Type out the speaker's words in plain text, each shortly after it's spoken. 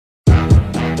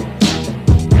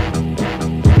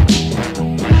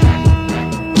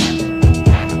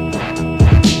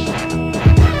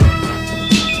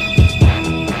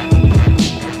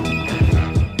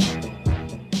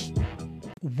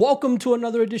Welcome to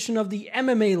another edition of the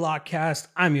MMA Lockcast.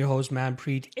 I'm your host,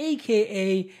 Manpreet,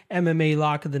 aka MMA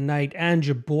Lock of the Night, and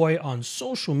your boy on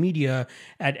social media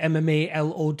at MMA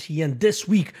LOTN. This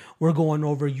week, we're going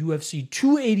over UFC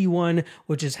 281,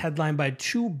 which is headlined by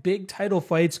two big title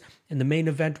fights. In the main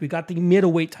event, we got the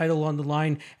middleweight title on the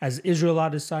line as Israel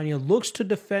Adesanya looks to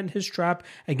defend his strap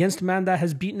against a man that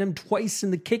has beaten him twice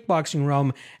in the kickboxing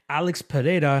realm, Alex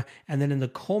Pereira. And then in the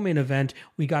co-main event,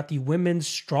 we got the women's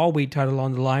strawweight title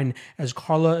on the line as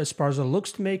Carla Esparza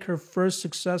looks to make her first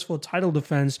successful title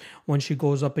defense when she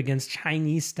goes up against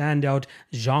Chinese standout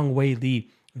Zhang Weili.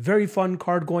 Very fun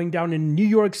card going down in New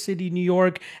York City, New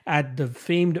York at the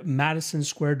famed Madison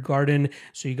Square Garden.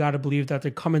 So you got to believe that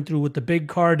they're coming through with the big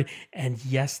card. And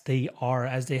yes, they are,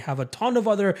 as they have a ton of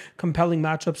other compelling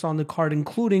matchups on the card,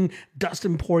 including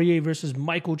Dustin Poirier versus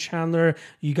Michael Chandler.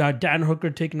 You got Dan Hooker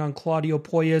taking on Claudio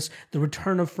Puelles, the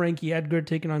return of Frankie Edgar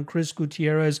taking on Chris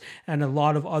Gutierrez, and a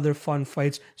lot of other fun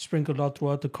fights sprinkled out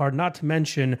throughout the card, not to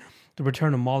mention the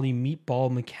return of Molly Meatball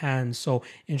McCann. So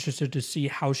interested to see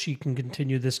how she can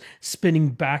continue this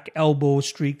spinning back elbow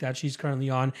streak that she's currently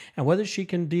on and whether she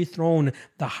can dethrone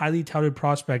the highly touted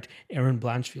prospect Erin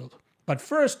Blanchfield. But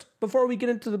first, before we get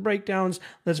into the breakdowns,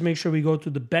 let's make sure we go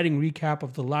through the betting recap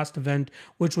of the last event,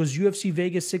 which was UFC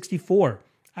Vegas 64.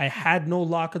 I had no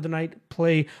lock of the night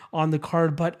play on the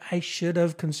card, but I should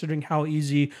have, considering how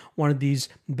easy one of these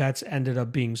bets ended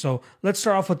up being. So let's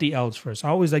start off with the L's first. I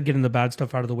always like getting the bad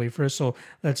stuff out of the way first, so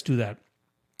let's do that.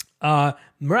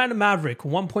 Miranda Maverick,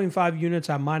 1.5 units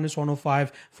at minus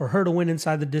 105 for her to win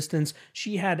inside the distance.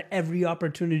 She had every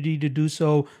opportunity to do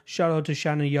so. Shout out to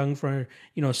Shanna Young for,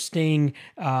 staying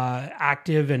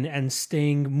active and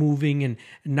staying moving and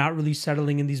not really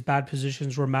settling in these bad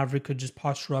positions where Maverick could just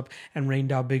posture up and rain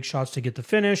down big shots to get the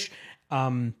finish.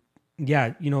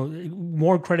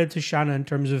 More credit to Shanna in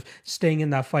terms of staying in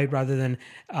that fight rather than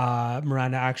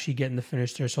Miranda actually getting the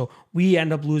finish there. So we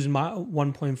end up losing my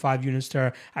 1.5 units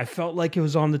there. I felt like it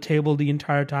was on the table the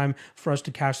entire time for us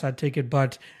to cash that ticket,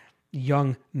 but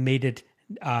Young made it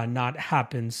not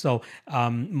happen. So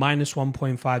minus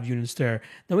 1.5 units there.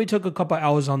 Then we took a couple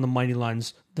hours on the money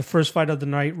lines. The first fight of the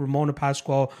night, Ramona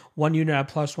Pascual, 1 unit at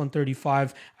plus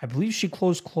 135. I believe she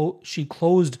closed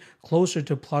closer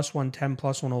to plus 110,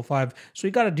 plus 105. So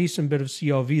we got a decent bit of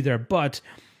CLV there, but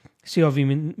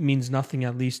CLV means nothing,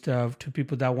 at least to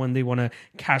people that when they want to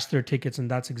cash their tickets, and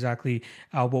that's exactly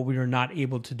what we were not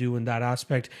able to do in that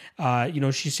aspect.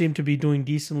 She seemed to be doing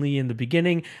decently in the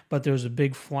beginning, but there was a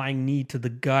big flying knee to the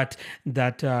gut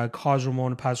that caused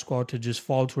Ramona Pascual to just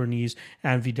fall to her knees,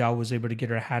 and Vidal was able to get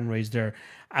her hand raised there.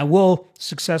 I will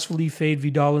successfully fade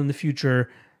Vidal in the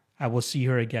future. I will see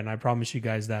her again. I promise you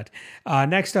guys that.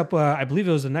 Next up, I believe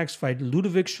it was the next fight.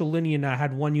 Ludovic Sholinian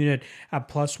had 1 unit at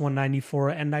plus 194,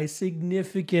 and I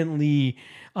significantly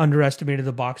underestimated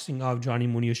the boxing of Johnny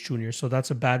Munoz Jr., so that's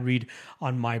a bad read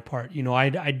on my part.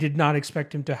 I did not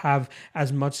expect him to have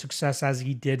as much success as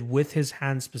he did with his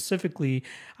hands specifically.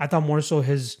 I thought more so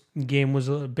his game was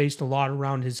based a lot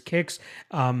around his kicks,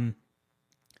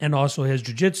 and also his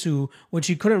jiu-jitsu, which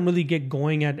he couldn't really get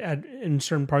going at in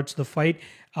certain parts of the fight.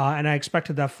 And I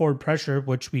expected that forward pressure,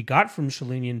 which we got from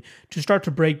Sholinian, to start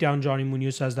to break down Johnny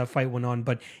Munoz as that fight went on,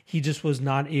 but he just was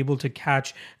not able to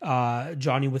catch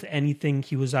Johnny with anything.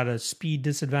 He was at a speed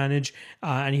disadvantage,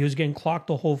 and he was getting clocked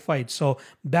the whole fight. So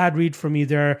bad read for me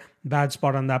there. Bad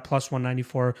spot on that plus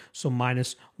 194, so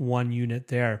minus 1 unit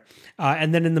there.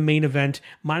 And then in the main event,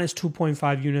 minus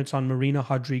 2.5 units on Marina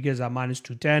Rodriguez at minus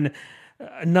 210.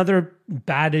 Another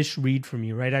baddish read from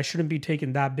you, right? I shouldn't be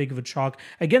taking that big of a chalk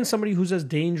against somebody who's as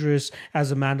dangerous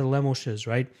as Amanda Lemos is,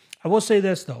 right? I will say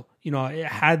this, though. It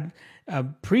had a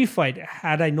pre-fight,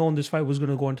 had I known this fight was going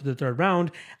to go into the third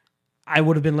round, I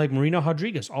would have been like Marina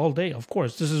Rodriguez all day, of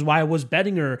course. This is why I was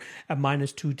betting her at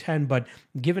minus 210. But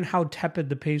given how tepid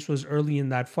the pace was early in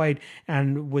that fight,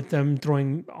 and with them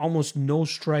throwing almost no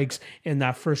strikes in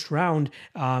that first round,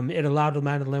 it allowed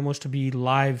Amanda Lemos to be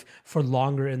live for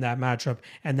longer in that matchup.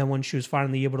 And then when she was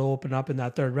finally able to open up in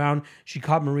that third round, she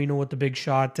caught Marina with the big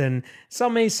shot. And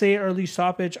some may say early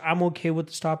stoppage. I'm okay with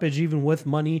the stoppage, even with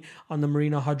money on the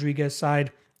Marina Rodriguez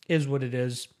side. Is what it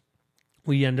is.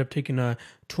 We end up taking a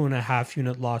 2.5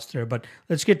 unit loss there. But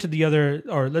let's get to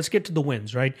the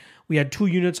wins, right? We had 2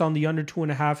 units on the under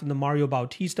 2.5 in the Mario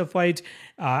Bautista fight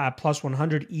at plus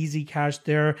 100, easy cash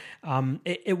there.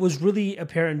 It was really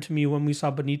apparent to me when we saw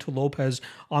Benito Lopez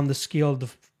on the scale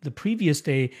the previous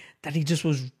day that he just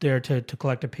was there to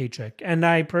collect a paycheck. And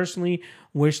I personally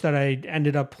wish that I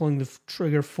ended up pulling the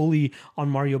trigger fully on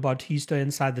Mario Bautista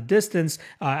inside the distance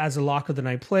as a lock of the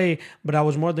night play, but I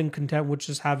was more than content with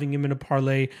just having him in a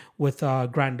parlay with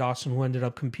Grant Dawson, who ended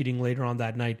up competing later on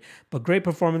that night. But great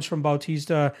performance from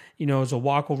Bautista. You know, it was a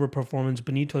walkover performance.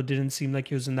 Benito didn't seem like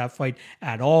he was in that fight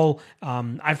at all.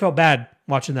 I felt bad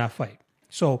watching that fight.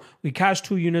 So we cashed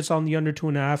 2 units on the under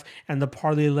 2.5, and the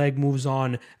parlay leg moves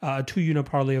on. A 2-unit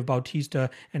parlay of Bautista,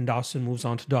 and Dawson moves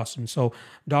on to Dawson. So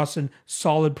Dawson,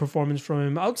 solid performance from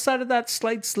him. Outside of that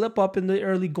slight slip up in the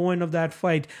early going of that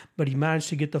fight, but he managed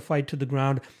to get the fight to the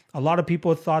ground. A lot of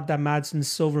people thought that Madsen's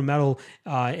silver medal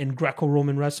in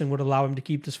Greco-Roman wrestling would allow him to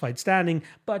keep this fight standing,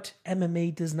 but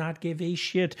MMA does not give a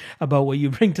shit about what you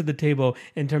bring to the table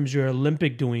in terms of your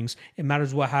Olympic doings. It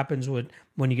matters what happens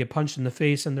when you get punched in the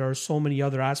face, and there are so many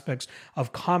other aspects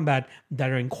of combat that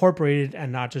are incorporated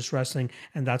and not just wrestling,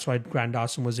 and that's why Grant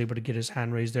Dawson was able to get his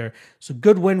hand raised there. So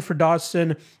good win for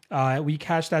Dawson. We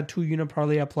cashed that 2-unit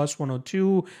parlay at plus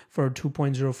 102 for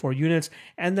 2.04 units,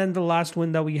 and then the last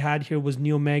win that we had here was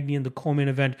Neil Magny in the co-main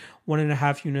event,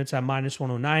 1.5 units at minus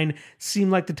 109. Seemed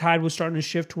like the tide was starting to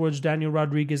shift towards Daniel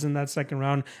Rodriguez in that second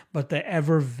round, but the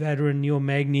ever-veteran Neil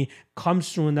Magny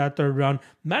comes through in that third round,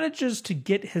 manages to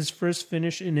get his first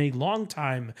finish in a long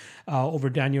time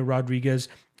over Daniel Rodriguez.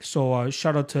 So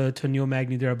shout out to Neil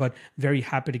Magny there, but very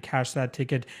happy to cash that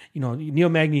ticket. You know, Neil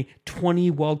Magny, 20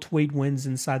 welterweight wins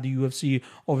inside the UFC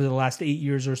over the last 8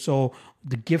 years or so.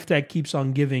 The gift that keeps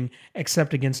on giving,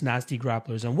 except against nasty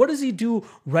grapplers. And what does he do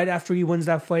right after he wins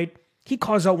that fight? He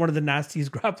calls out one of the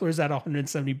nastiest grapplers at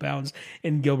 170 pounds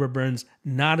in Gilbert Burns.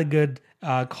 Not a good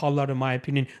call out in my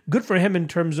opinion. Good for him in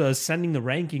terms of ascending the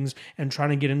rankings and trying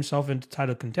to get himself into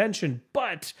title contention,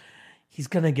 but he's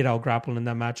going to get out grappled in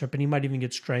that matchup, and he might even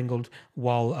get strangled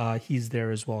while he's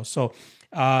there as well. So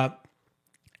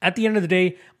at the end of the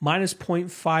day, minus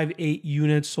 0.58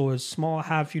 units, so a small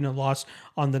half-unit loss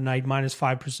on the night, minus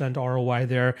 5% ROI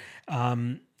there.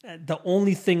 The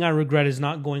only thing I regret is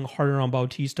not going harder on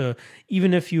Bautista.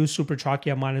 Even if he was super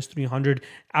chalky at minus 300,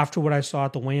 after what I saw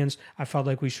at the weigh-ins, I felt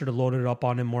like we should have loaded up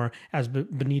on him more, as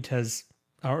Benito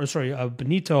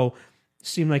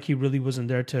seemed like he really wasn't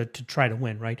there to try to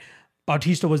win, right?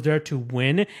 Bautista was there to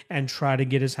win and try to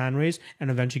get his hand raised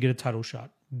and eventually get a title shot.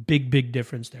 Big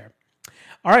difference there.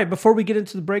 All right, before we get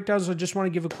into the breakdowns, I just want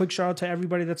to give a quick shout out to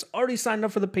everybody that's already signed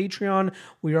up for the Patreon.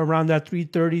 We are around that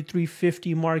 330,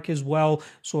 350 mark as well.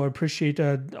 So I appreciate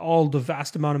all the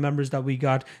vast amount of members that we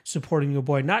got supporting your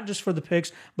boy, not just for the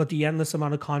picks, but the endless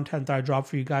amount of content that I drop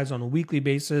for you guys on a weekly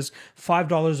basis.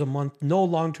 $5 a month, no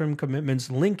long-term commitments.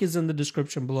 Link is in the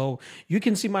description below. You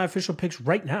can see my official picks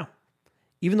right now.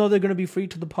 Even though they're going to be free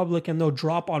to the public and they'll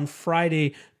drop on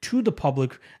Friday to the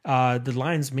public, the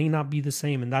lines may not be the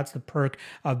same. And that's the perk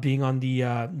of being on the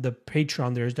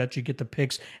Patreon there, is that you get the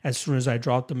picks as soon as I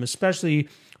drop them, especially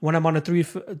when I'm on a three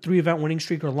event winning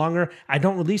streak or longer. I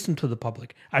don't release them to the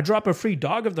public. I drop a free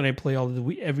dog of the night play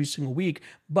every single week.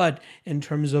 But in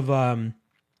terms of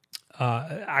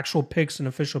actual picks and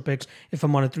official picks, if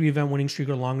I'm on a 3 event winning streak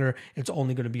or longer, it's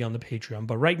only going to be on the Patreon.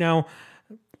 But right now,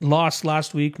 lost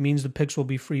last week means the picks will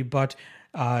be free, but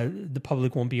the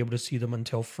public won't be able to see them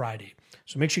until Friday.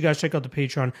 So make sure you guys check out the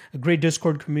Patreon. A great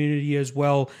Discord community as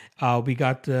well. We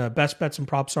got the best bets and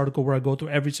props article where I go through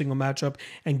every single matchup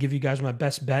and give you guys my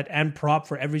best bet and prop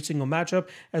for every single matchup,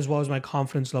 as well as my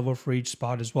confidence level for each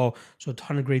spot as well. So a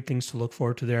ton of great things to look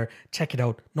forward to there. Check it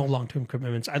out. No long-term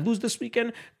commitments. I lose this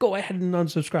weekend, go ahead and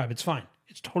unsubscribe. It's fine.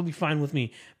 It's totally fine with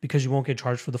me because you won't get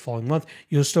charged for the following month.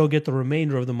 You'll still get the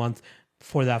remainder of the month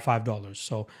for that $5.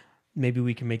 So maybe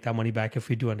we can make that money back if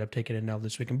we do end up taking it now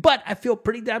this weekend. But I feel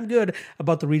pretty damn good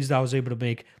about the reads that I was able to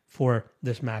make for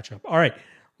this matchup. All right,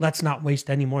 let's not waste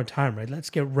any more time, right?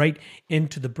 Let's get right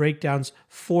into the breakdowns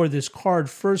for this card.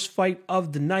 First fight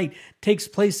of the night takes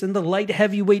place in the light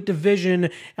heavyweight division,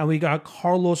 and we got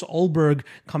Carlos Ulberg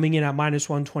coming in at minus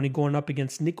 120, going up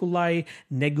against Nikolai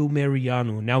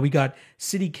Negumereanu. Now we got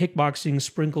City Kickboxing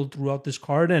sprinkled throughout this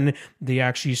card, and they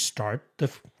actually start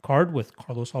the card with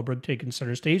Carlos Ulberg taking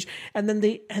center stage, and then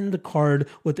they end the card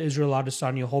with Israel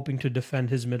Adesanya hoping to defend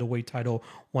his middleweight title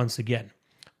once again.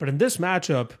 But in this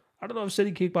matchup, I don't know if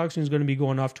City Kickboxing is going to be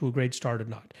going off to a great start or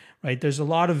not, right? There's a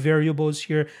lot of variables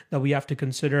here that we have to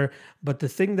consider, but the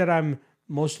thing that I'm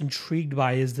most intrigued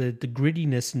by is the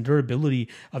grittiness and durability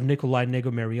of Nikolai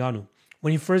Negumereanu.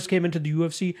 When he first came into the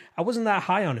UFC, I wasn't that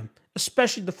high on him.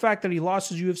 especially the fact that he lost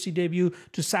his UFC debut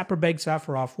to Saperbeg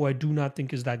Safarov, who I do not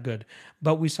think is that good.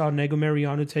 But we saw Nego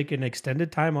Mariano take an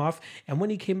extended time off, and when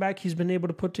he came back, he's been able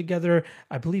to put together,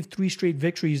 I believe, 3 straight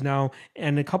victories now,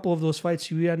 and a couple of those fights,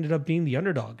 he ended up being the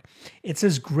underdog. It's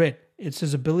his grit. It's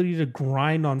his ability to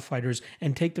grind on fighters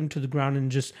and take them to the ground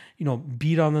and just,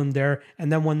 beat on them there.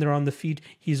 And then when they're on the feet,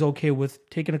 he's okay with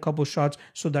taking a couple shots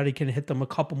so that he can hit them a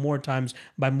couple more times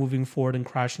by moving forward and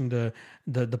crashing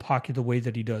the pocket the way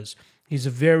that he does. He's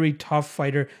a very tough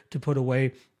fighter to put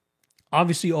away.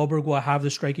 Obviously, Ahlberg will have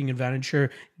the striking advantage here,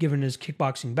 given his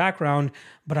kickboxing background,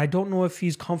 but I don't know if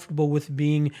he's comfortable with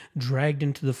being dragged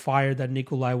into the fire that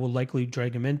Nikolai will likely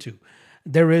drag him into.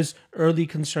 There is early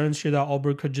concerns here that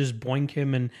Ahlberg could just boink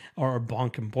him or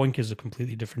bonk him. Boink is a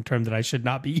completely different term that I should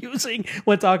not be using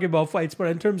when talking about fights. But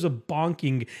in terms of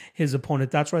bonking his opponent,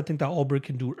 that's what I think that Ahlberg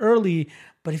can do early.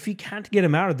 But if he can't get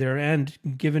him out of there, and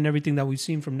given everything that we've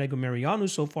seen from Nego Mariano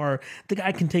so far, the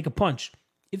guy can take a punch.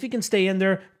 If he can stay in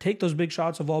there, take those big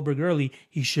shots of Ahlberg early,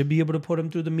 he should be able to put him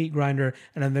through the meat grinder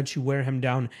and eventually wear him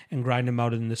down and grind him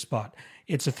out in this spot.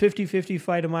 It's a 50-50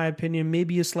 fight, in my opinion.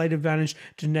 Maybe a slight advantage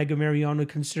to Nego Mariano,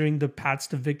 considering the paths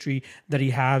to victory that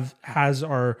he has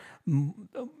are...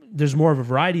 There's more of a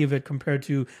variety of it compared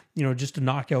to, just a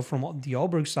knockout from the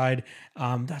Ahlberg side.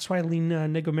 That's why I lean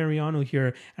Nego Mariano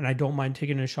here, and I don't mind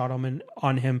taking a shot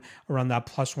on him around that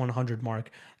plus 100 mark.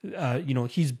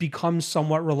 He's become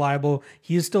somewhat reliable.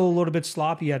 He is still a little bit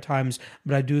sloppy at times,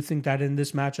 but I do think that in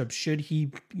this matchup, should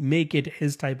he make it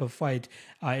his type of fight,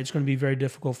 it's going to be very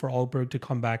difficult for Ahlberg to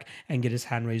come back and get his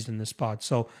hand raised in this spot.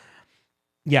 So,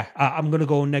 yeah, I'm going to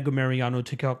go Nego Mariano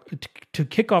to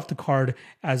kick off the card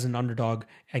as an underdog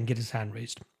and get his hand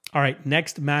raised. All right,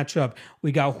 next matchup,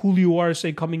 we got Julio Arce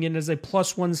coming in as a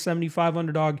plus 175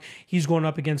 underdog. He's going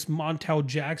up against Montel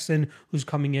Jackson, who's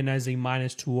coming in as a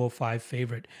minus 205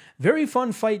 favorite. Very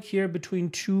fun fight here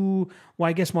between two. Well,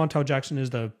 I guess Montel Jackson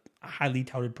is the highly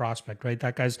touted prospect, right?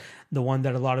 That guy's the one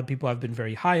that a lot of people have been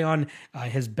very high on.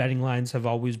 His betting lines have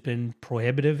always been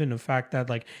prohibitive in the fact that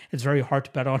it's very hard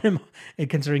to bet on him,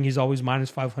 considering he's always minus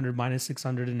 500, minus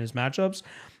 600 in his matchups.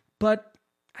 But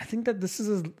I think that this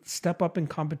is a step up in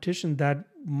competition that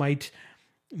might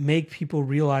make people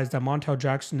realize that Montel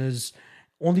Jackson is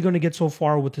only going to get so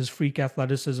far with his freak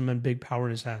athleticism and big power in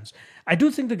his hands. I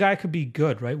do think the guy could be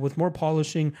good, right? With more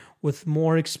polishing, with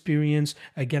more experience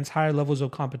against higher levels of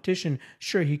competition,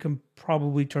 sure, he can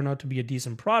probably turn out to be a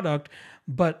decent product,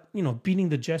 but, beating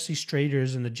the Jesse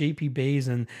Straters and the JP Bays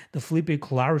and the Felipe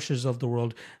Colareshes of the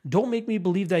world don't make me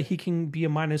believe that he can be a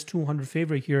minus 200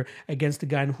 favorite here against the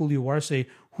guy in Julio Arce,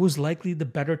 who is likely the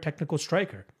better technical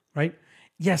striker, right?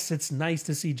 Yes, it's nice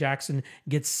to see Jackson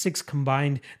get 6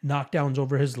 combined knockdowns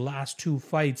over his last 2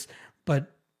 fights,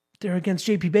 but they're against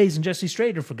JP Bays and Jesse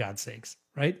Strater, for God's sakes,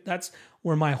 right? That's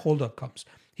where my holdup comes.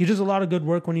 He does a lot of good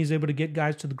work when he's able to get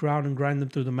guys to the ground and grind them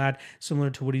through the mat, similar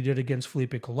to what he did against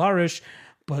Felipe Colares.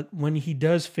 But when he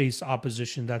does face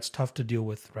opposition, that's tough to deal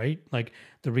with, right? Like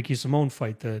the Ricky Simone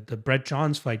fight, the Brett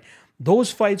Johns fight.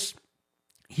 Those fights,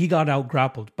 he got out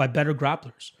grappled by better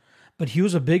grapplers. But he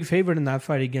was a big favorite in that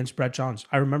fight against Brett Johns.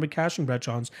 I remember cashing Brett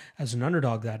Johns as an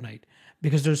underdog that night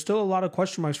because there's still a lot of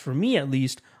question marks, for me at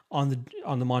least, on the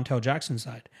Montel Jackson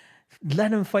side.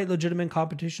 Let him fight legitimate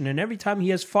competition. And every time he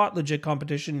has fought legit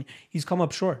competition, he's come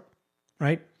up short,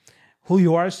 right?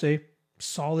 Julio Arce,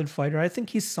 solid fighter. I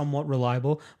think he's somewhat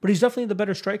reliable, but he's definitely the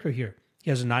better striker here. He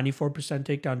has a 94%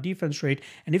 takedown defense rate,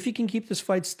 and if he can keep this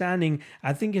fight standing,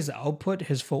 I think his output,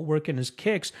 his footwork, and his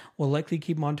kicks will likely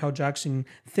keep Montel Jackson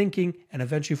thinking and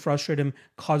eventually frustrate him,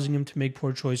 causing him to make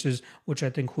poor choices, which I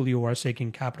think Julio Arce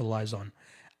can capitalize on.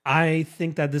 I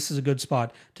think that this is a good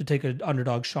spot to take an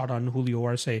underdog shot on Julio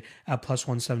Arce at plus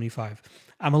 175.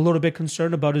 I'm a little bit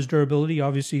concerned about his durability.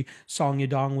 Obviously, Song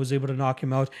Yadong was able to knock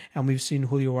him out, and we've seen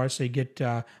Julio Arce get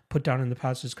put down in the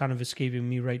past. It's kind of escaping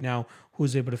me right now who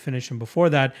was able to finish him before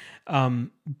that.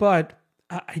 But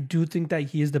I do think that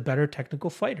he is the better technical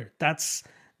fighter. That's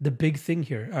the big thing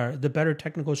here, the better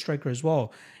technical striker as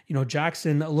well.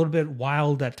 Jackson, a little bit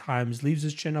wild at times, leaves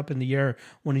his chin up in the air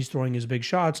when he's throwing his big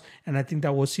shots, and I think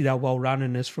that we'll see that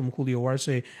well-roundedness from Julio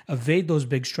Arce, evade those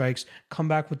big strikes, come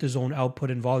back with his own output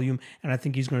and volume, and I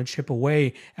think he's going to chip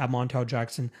away at Montel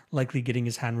Jackson, likely getting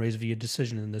his hand raised via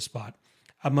decision in this spot.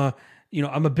 I'm a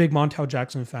big Montel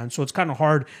Jackson fan, so it's kind of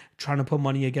hard trying to put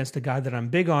money against a guy that I'm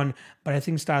big on, but I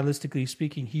think stylistically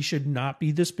speaking, he should not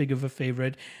be this big of a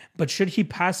favorite. But should he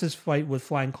pass this fight with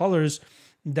flying colors,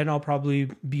 then I'll probably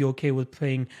be okay with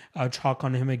playing chalk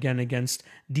on him again against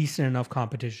decent enough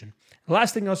competition. The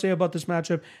last thing I'll say about this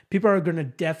matchup, people are going to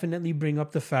definitely bring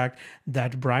up the fact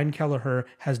that Brian Kelleher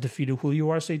has defeated Julio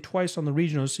Arce twice on the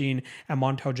regional scene, and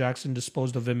Montel Jackson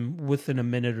disposed of him within a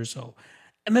minute or so.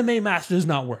 MMA math does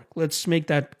not work. Let's make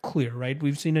that clear, right?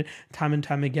 We've seen it time and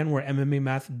time again where MMA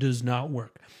math does not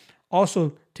work.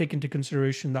 Also, take into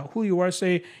consideration that Julio Arce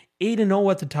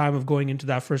 8-0 at the time of going into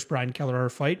that first Brian Kelleher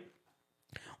fight,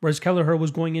 whereas Kelleher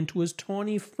was going into his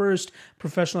 21st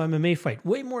professional MMA fight.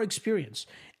 Way more experience.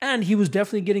 And he was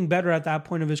definitely getting better at that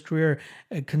point of his career,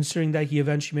 considering that he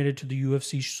eventually made it to the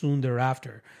UFC soon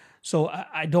thereafter. So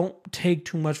I don't take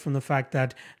too much from the fact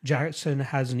that Jackson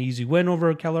has an easy win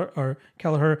over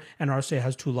Kelleher and Arce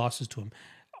has 2 losses to him.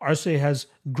 Arce has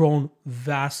grown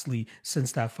vastly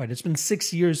since that fight. It's been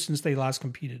 6 years since they last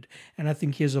competed, and I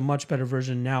think he is a much better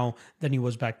version now than he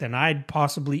was back then. I'd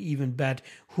possibly even bet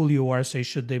Julio Arce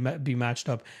should they be matched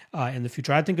up in the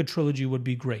future. I think a trilogy would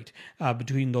be great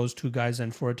between those two guys,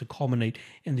 and for it to culminate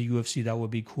in the UFC, that would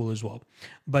be cool as well.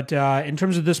 But in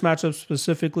terms of this matchup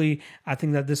specifically, I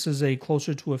think that this is a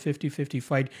closer to a 50-50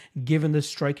 fight, given the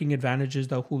striking advantages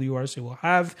that Julio Arce will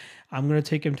have. I'm going to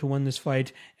take him to win this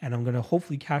fight, and I'm going to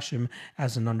hopefully cash him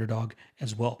as an underdog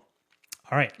as well.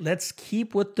 All right, let's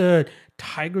keep with the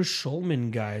Tiger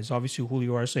Schulman guys. Obviously,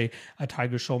 Julio Arce, a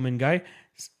Tiger Schulman guy,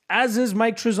 as is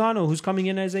Mike Trizano, who's coming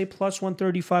in as a plus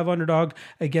 135 underdog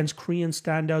against Korean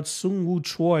standout Sung Woo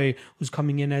Choi, who's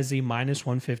coming in as a minus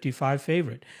 155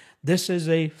 favorite. This is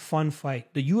a fun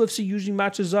fight. The UFC usually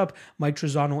matches up Mike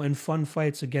Trizano in fun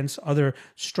fights against other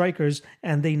strikers,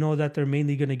 and they know that they're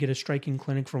mainly going to get a striking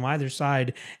clinic from either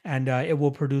side, and it will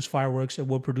produce fireworks, it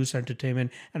will produce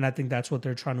entertainment, and I think that's what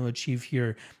they're trying to achieve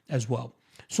here as well.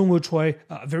 Sung Woo Choi,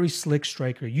 a very slick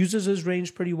striker, uses his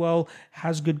range pretty well,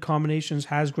 has good combinations,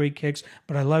 has great kicks,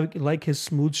 but I like his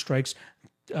smooth strikes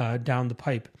down the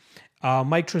pipe.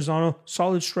 Mike Trizano,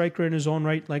 solid striker in his own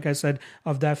right, like I said,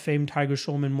 of that famed Tiger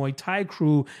Schulman Muay Thai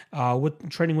crew, with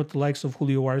training with the likes of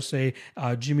Julio Arce,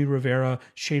 Jimmy Rivera,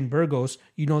 Shane Burgos.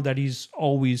 You know that he's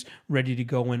always ready to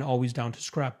go and always down to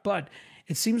scrap. But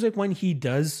it seems like when he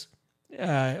does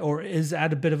or is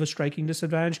at a bit of a striking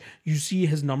disadvantage, you see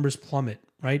his numbers plummet,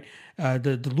 right?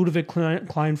 The Ludovic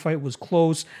Klein fight was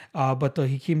close, but the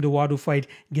Hakeem Dawodu fight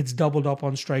gets doubled up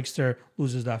on strikes there,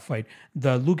 loses that fight.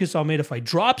 The Lucas Almeida fight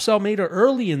drops Almeida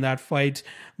early in that fight,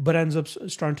 but ends up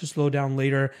starting to slow down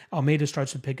later. Almeida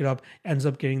starts to pick it up, ends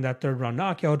up getting that third round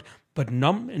knockout, but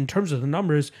in terms of the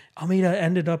numbers, Almeida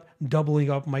ended up doubling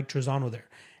up Mike Trizano there.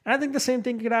 And I think the same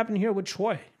thing could happen here with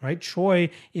Choi, right?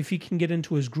 Choi, if he can get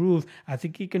into his groove, I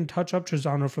think he can touch up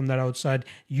Trizano from that outside,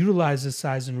 utilize his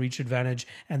size and reach advantage,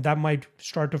 and that might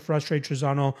start to frustrate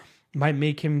Trizano, might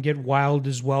make him get wild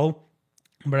as well.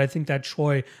 But I think that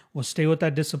Choi will stay with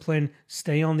that discipline,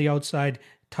 stay on the outside,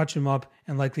 touch him up,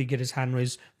 and likely get his hand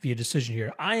raised via decision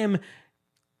here. I am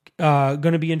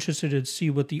going to be interested to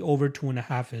see what the over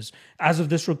 2.5 is. As of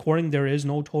this recording, there is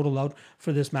no total out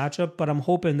for this matchup, but I'm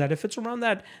hoping that if it's around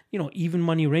that, even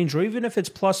money range, or even if it's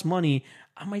plus money,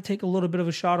 I might take a little bit of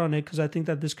a shot on it, because I think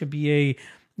that this could be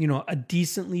a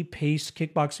decently paced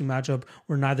kickboxing matchup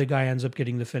where neither guy ends up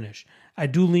getting the finish. I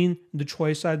do lean the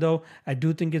Choi side, though. I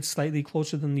do think it's slightly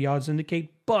closer than the odds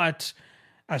indicate, but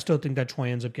I still think that Choi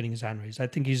ends up getting his hand raised. I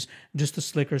think he's just a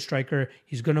slicker striker.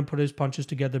 He's going to put his punches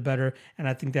together better, and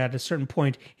I think that at a certain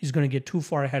point, he's going to get too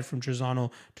far ahead from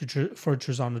Trizano for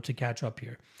Trizano to catch up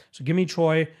here. So give me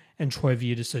Choi, and Choi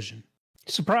via decision.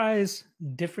 Surprise!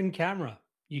 Different camera.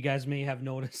 You guys may have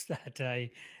noticed that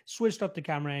I switched up the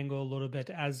camera angle a little bit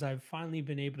as I've finally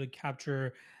been able to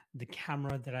capture the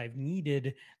camera that I've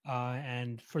needed.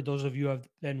 And for those of you who have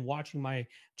been watching my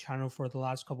channel for the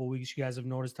last couple of weeks, you guys have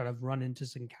noticed that I've run into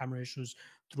some camera issues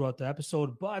throughout the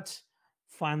episode, but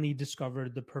finally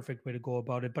discovered the perfect way to go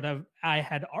about it. But I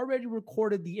had already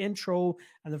recorded the intro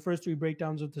and the first 3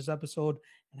 breakdowns of this episode,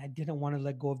 and I didn't want to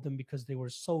let go of them because they were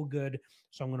so good.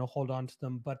 So I'm going to hold on to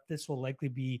them, but this will likely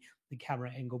be the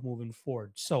camera angle moving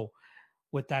forward. So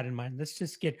with that in mind, let's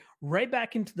just get right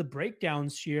back into the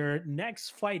breakdowns here. Next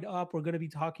fight up, we're going to be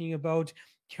talking about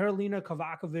Karolina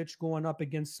Kavakovic going up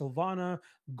against Silvana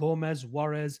Gomez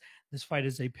Juarez. This fight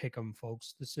is a pick'em,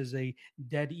 folks. This is a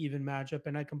dead even matchup,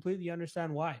 and I completely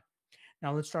understand why.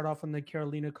 Now let's start off on the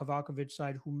Karolina Kavakovic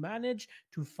side, who managed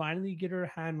to finally get her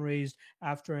hand raised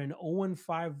after an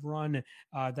 0-5 run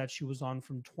that she was on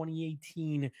from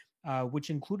 2018, which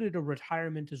included a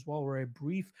retirement as well, or a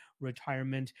brief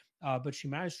retirement. But she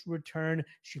managed to return.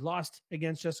 She lost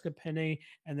against Jessica Penne,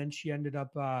 and then she ended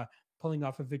up pulling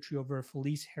off a victory over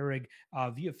Felice Herrig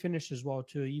via finish as well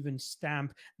to even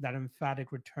stamp that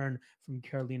emphatic return from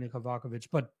Karolina Kavakovic.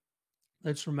 But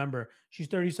let's remember, she's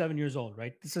 37 years old,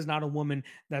 right? This is not a woman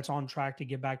that's on track to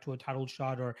get back to a title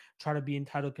shot or try to be in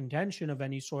title contention of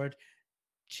any sort.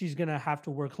 She's going to have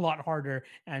to work a lot harder,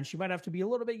 and she might have to be a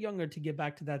little bit younger to get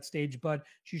back to that stage, but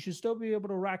she should still be able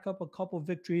to rack up a couple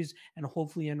victories and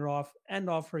hopefully end off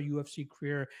her UFC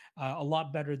career a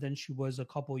lot better than she was a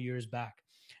couple years back.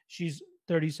 She's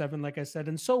 37, like I said,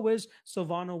 and so is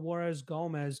Silvana Juarez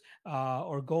Gomez,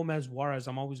 or Gomez Juarez.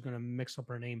 I'm always going to mix up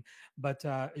her name, but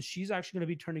she's actually going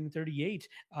to be turning 38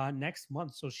 next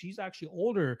month. So she's actually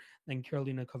older than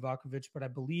Karolina Kavakovic, but I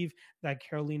believe that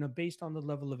Karolina, based on the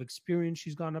level of experience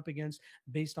she's gone up against,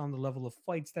 based on the level of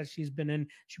fights that she's been in,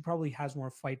 she probably has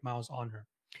more fight miles on her.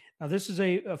 Now, this is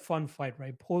a fun fight,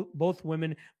 right? Both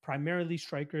women, primarily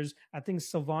strikers. I think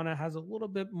Silvana has a little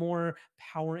bit more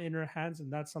power in her hands,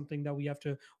 and that's something that we have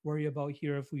to worry about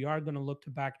here if we are going to look to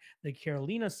back the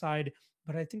Karolina side.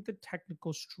 But I think the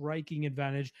technical striking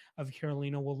advantage of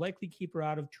Karolina will likely keep her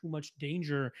out of too much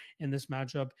danger in this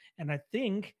matchup. And I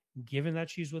think, given that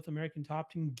she's with American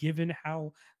Top Team, given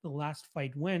how the last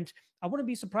fight went, I wouldn't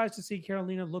be surprised to see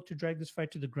Karolina look to drag this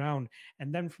fight to the ground.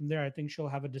 And then from there, I think she'll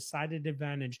have a decided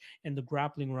advantage in the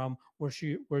grappling realm where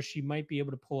she might be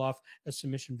able to pull off a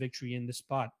submission victory in this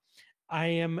spot. I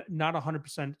am not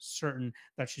 100% certain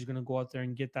that she's going to go out there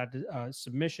and get that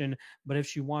submission, but if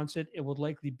she wants it, it would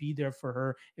likely be there for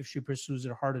her if she pursues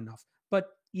it hard enough. But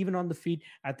even on the feet,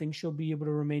 I think she'll be able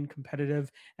to remain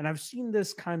competitive. And I've seen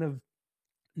this kind of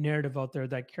narrative out there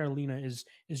that Karolina is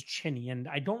chinny, and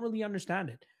I don't really understand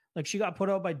it. Like, she got put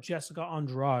out by Jessica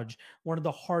Andrade, one of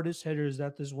the hardest hitters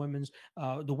that the women's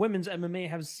MMA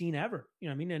have seen ever. You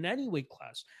know what I mean? In any weight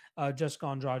class, Jessica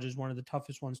Andrade is one of the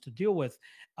toughest ones to deal with.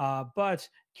 But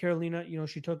Karolina,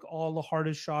 she took all the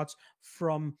hardest shots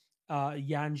from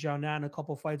Yan Xiaonan a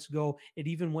couple fights ago. It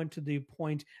even went to the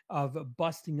point of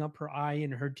busting up her eye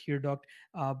and her tear duct,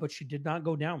 but she did not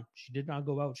go down. She did not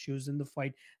go out. She was in the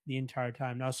fight the entire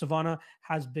time. Now, Silvana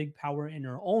has big power in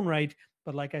her own right,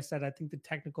 but like I said, I think the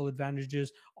technical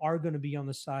advantages are going to be on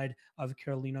the side of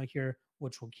Karolina here,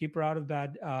 which will keep her out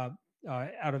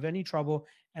of any trouble.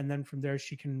 And then from there,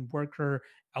 she can work her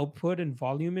output and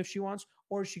volume if she wants,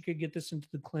 or she could get this into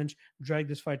the clinch, drag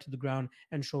this fight to the ground,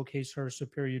 and showcase her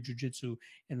superior jiu-jitsu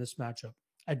in this matchup.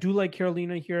 I do like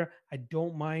Karolina here. I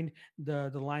don't mind the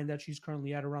line that she's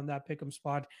currently at around that pick'em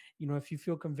spot. If you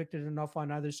feel convicted enough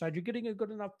on either side, you're getting a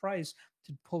good enough price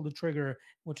to pull the trigger,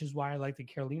 which is why I like the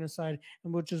Karolina side,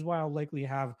 and which is why I'll likely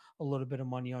have a little bit of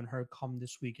money on her come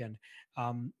this weekend.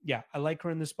 I like her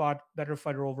in the spot, better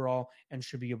fighter overall, and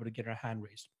should be able to get her hand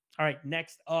raised. All right,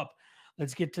 next up,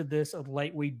 let's get to this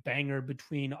lightweight banger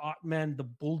between Ottman, the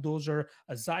Bulldozer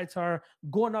Azaitar,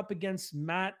 going up against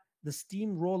Matt, the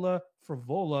Steamroller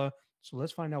Frevola. So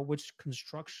let's find out which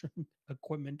construction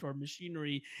equipment or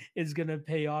machinery is going to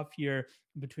pay off here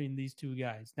between these two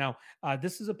guys. Now,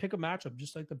 this is a pick-up matchup,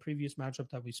 just like the previous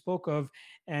matchup that we spoke of.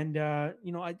 And, I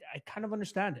kind of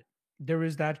understand it. There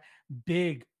is that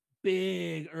big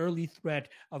early threat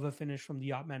of a finish from the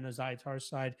Ottman Azaitar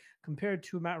side compared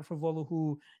to Matt Frevola,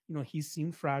 who, he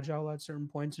seemed fragile at certain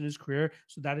points in his career.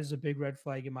 So that is a big red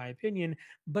flag in my opinion,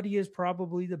 but he is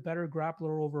probably the better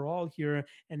grappler overall here.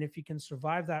 And if he can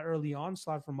survive that early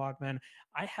onslaught from Ottman,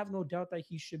 I have no doubt that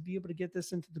he should be able to get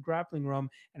this into the grappling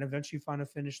realm and eventually find a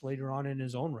finish later on in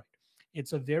his own right.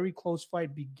 It's a very close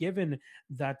fight, given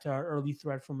that early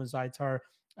threat from Azaitar.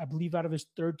 I believe out of his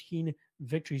 13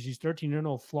 victories, he's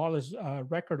 13-0, flawless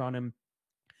record on him.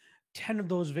 10 of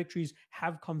those victories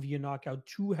have come via knockout.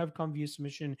 2 have come via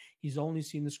submission. He's only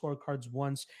seen the scorecards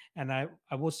once. And I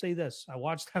will say this. I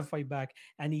watched that fight back,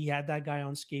 and he had that guy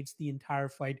on skates the entire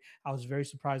fight. I was very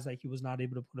surprised that he was not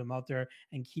able to put him out there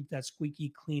and keep that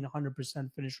squeaky clean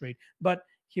 100% finish rate. But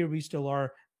here we still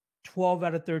are. 12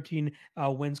 out of 13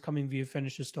 wins coming via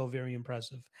finish is still very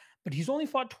impressive. But he's only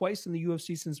fought twice in the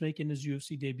UFC since making his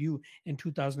UFC debut in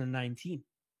 2019.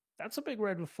 That's a big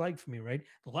red flag for me, right?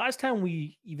 The last time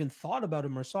we even thought about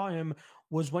him or saw him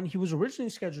was when he was originally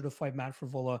scheduled to fight Matt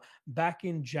Frevola back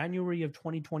in January of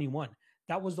 2021.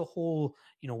 That was the whole,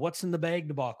 what's in the bag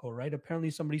debacle, right?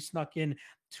 Apparently somebody snuck in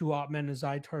to Ottman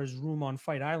Azaitar's room on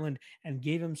Fight Island and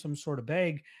gave him some sort of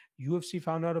bag. UFC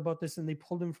found out about this and they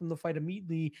pulled him from the fight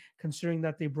immediately, considering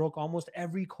that they broke almost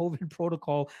every COVID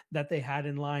protocol that they had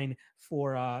in line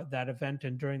for that event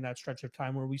and during that stretch of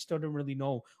time where we still didn't really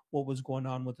know what was going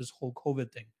on with this whole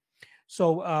COVID thing.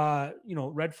 So,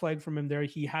 red flag from him there.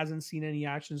 He hasn't seen any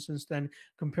action since then,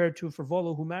 compared to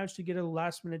Fervolo, who managed to get a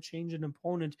last minute change in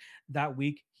opponent that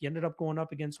week. He ended up going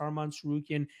up against Arman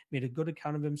Sarukian, made a good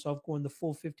account of himself, going the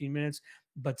full 15 minutes.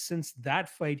 But since that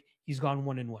fight, he's gone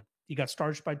 1-1. He got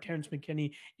starched by Terrence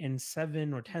McKinney in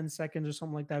 7 or 10 seconds or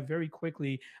something like that very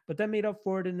quickly, but then made up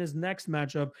for it in his next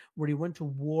matchup where he went to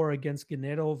war against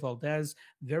Guerrero Valdez.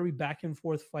 Very back and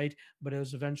forth fight, but it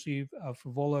was eventually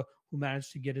Fervola who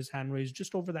managed to get his hand raised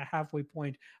just over the halfway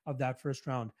point of that first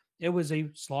round. It was a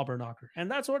slobber knocker.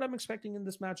 And that's what I'm expecting in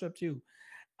this matchup, too.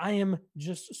 I am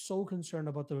just so concerned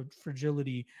about the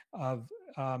fragility of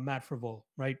Matt Fervola,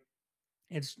 right?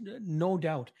 It's no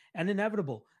doubt and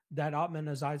inevitable that Otman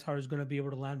Azaitar is going to be able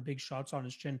to land big shots on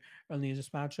his chin early in this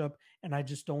matchup. And I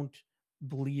just don't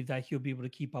believe that he'll be able to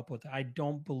keep up with it. I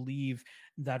don't believe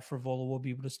that Fervola will be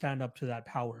able to stand up to that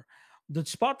power. The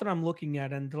spot that I'm looking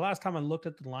at, and the last time I looked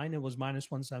at the line, it was minus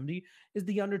 170, is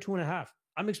the under 2.5.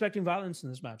 I'm expecting violence in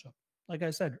this matchup. Like I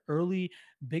said, early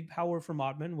big power from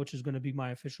Otman, which is going to be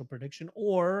my official prediction,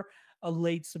 or a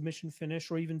late submission finish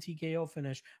or even TKO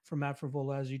finish for Matt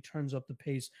Fervola as he turns up the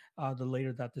pace the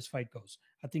later that this fight goes.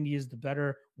 I think he is the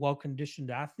better,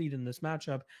 well-conditioned athlete in this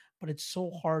matchup, but it's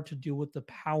so hard to deal with the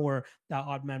power that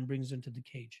Otman brings into the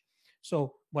cage.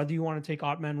 So whether you want to take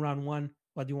Otman round one,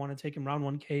 whether you want to take him round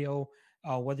one KO,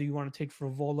 whether you want to take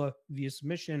Fervola via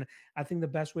submission, I think the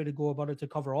best way to go about it to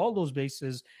cover all those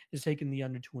bases is taking the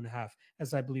under 2.5,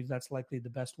 as I believe that's likely the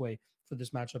best way for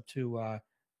this matchup to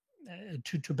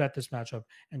bet this matchup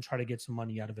and try to get some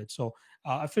money out of it. So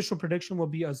official prediction will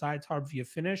be a Zaitar via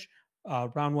finish,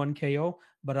 round one KO,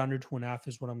 but under 2.5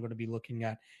 is what I'm going to be looking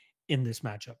at in this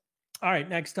matchup. All right,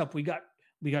 next up we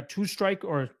had two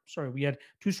strikers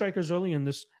early in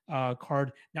this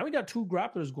card. Now we got two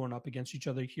grapplers going up against each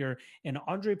other here, and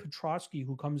Andre Petroski,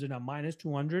 who comes in at minus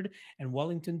 200, and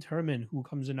Wellington Turman, who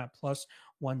comes in at plus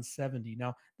 170.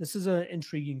 Now this is an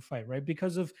intriguing fight, right?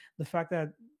 Because of the fact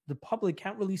that the public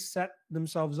can't really set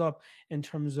themselves up in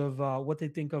terms of what they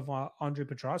think of Andre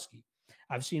Petroski.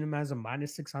 I've seen him as a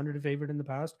minus 600 favorite in the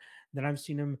past. Then I've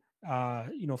seen him,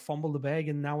 fumble the bag,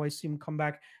 and now I see him come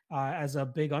back as a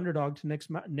big underdog to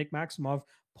Nick Maximov,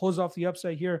 pulls off the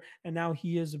upside here, and now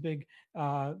he is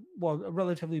a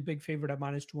relatively big favorite at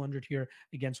minus 200 here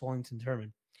against Wellington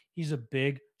Turman. He's a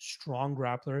big, strong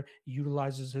grappler,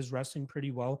 utilizes his wrestling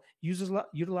pretty well,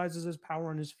 utilizes his power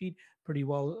on his feet pretty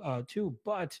well too,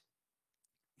 but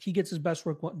he gets his best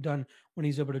work done when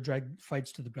he's able to drag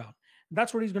fights to the ground.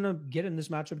 That's what he's going to get in this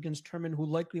matchup against Turman, who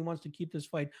likely wants to keep this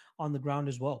fight on the ground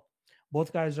as well.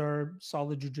 Both guys are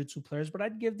solid jiu-jitsu players, but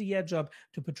I'd give the edge up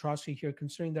to Petroski here,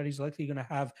 considering that he's likely going to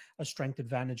have a strength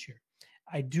advantage here.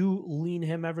 I do lean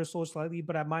him ever so slightly,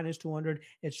 but at minus 200,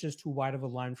 it's just too wide of a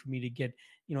line for me to get,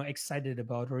 excited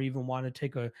about or even want to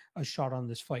take a shot on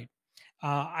this fight.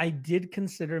 I did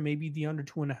consider maybe the under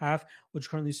 2.5, which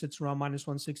currently sits around minus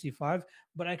 165,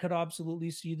 but I could absolutely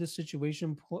see the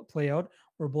situation play out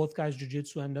where both guys'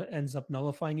 jiu-jitsu ends up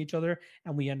nullifying each other,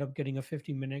 and we end up getting a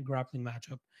 15-minute grappling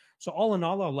matchup. So all in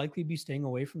all, I'll likely be staying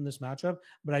away from this matchup,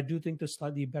 but I do think the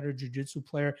slightly better jiu-jitsu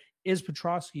player is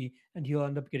Petroski, and he'll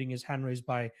end up getting his hand raised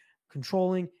by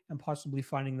controlling and possibly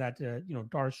finding that,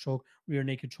 Darce choke, rear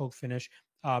naked choke finish,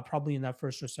 probably in that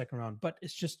first or second round. But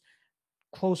it's just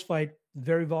close fight,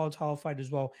 very volatile fight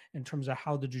as well in terms of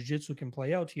how the jiu-jitsu can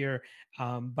play out here.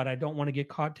 But I don't want to get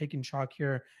caught taking chalk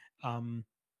here.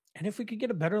 And if we could get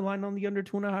a better line on the under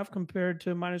 2.5 compared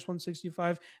to minus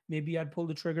 165, maybe I'd pull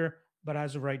the trigger. But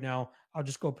as of right now, I'll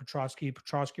just go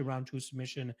Petroski round 2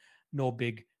 submission. No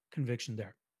big conviction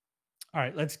there. All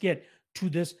right, let's get to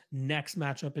this next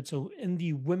matchup. It's in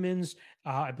the women's,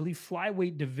 I believe,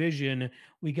 flyweight division.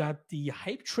 We got the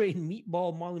hype train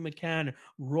meatball Molly McCann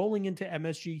rolling into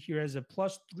MSG here as a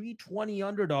plus 320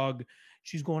 underdog.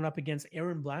 She's going up against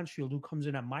Erin Blanchfield, who comes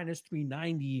in at minus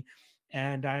 390.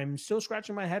 And I'm still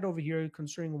scratching my head over here,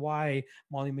 considering why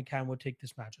Molly McCann would take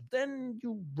this matchup. Then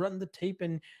you run the tape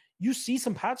and you see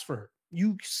some paths for her.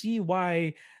 You see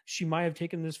why she might have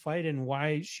taken this fight and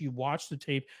why she watched the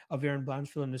tape of Erin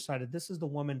Blanchfield and decided this is the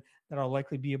woman that I'll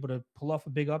likely be able to pull off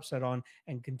a big upset on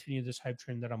and continue this hype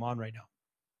train that I'm on right now.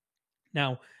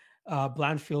 Now,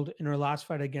 Blanchfield, in her last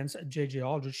fight against JJ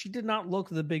Aldrich, she did not look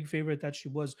the big favorite that she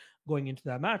was going into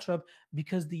that matchup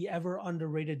because the ever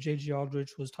underrated JJ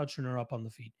Aldrich was touching her up on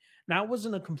the feet. Now, it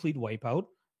wasn't a complete wipeout.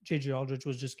 JJ Aldrich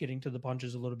was just getting to the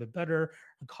punches a little bit better.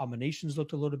 The combinations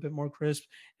looked a little bit more crisp.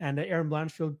 And Erin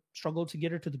Blanchfield struggled to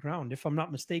get her to the ground. If I'm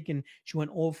not mistaken, she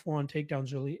went 0-4 on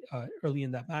takedowns early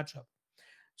in that matchup.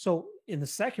 So in the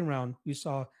second round, we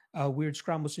saw a weird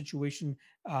scramble situation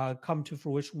come to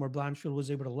fruition where Blanchfield was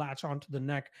able to latch onto the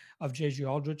neck of JJ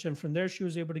Aldrich. And from there, she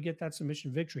was able to get that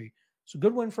submission victory. So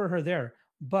good win for her there.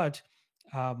 But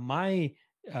my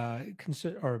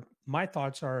my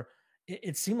thoughts are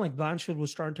it seemed like Blanchfield was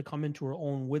starting to come into her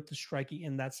own with the striking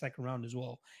in that second round as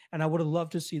well. And I would have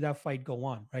loved to see that fight go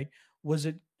on, right? Was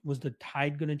the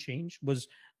tide going to change? Was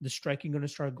the striking going to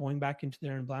start going back into the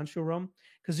Erin Blanchfield realm?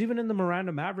 Because even in the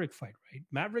Miranda Maverick fight, right?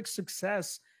 Maverick's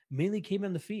success mainly came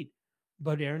in the feet.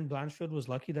 But Erin Blanchfield was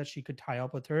lucky that she could tie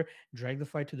up with her, drag the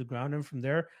fight to the ground. And from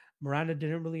there, Miranda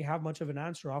didn't really have much of an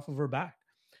answer off of her back.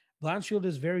 Blanchfield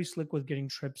is very slick with getting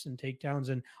trips and takedowns.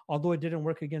 And although it didn't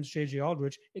work against JJ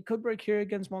Aldrich, it could work here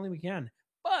against Molly McCann.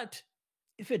 But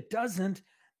if it doesn't,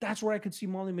 that's where I could see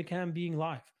Molly McCann being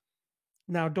live.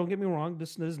 Now, don't get me wrong.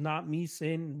 This is not me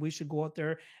saying we should go out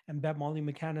there and bet Molly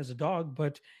McCann as a dog.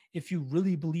 But if you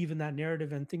really believe in that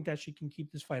narrative and think that she can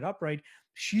keep this fight upright,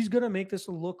 she's going to make this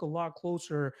look a lot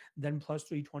closer than plus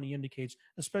 320 indicates,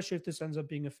 especially if this ends up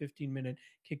being a 15-minute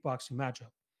kickboxing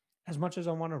matchup. As much as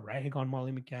I want to rag on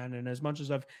Molly McCann and as much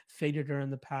as I've faded her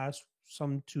in the past,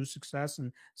 some to success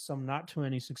and some not to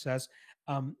any success,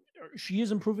 she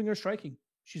is improving her striking.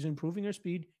 She's improving her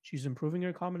speed. She's improving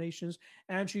her combinations,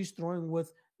 and she's throwing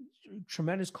with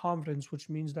tremendous confidence, which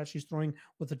means that she's throwing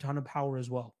with a ton of power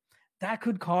as well. That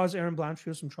could cause Erin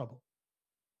Blanchfield some trouble.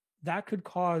 That could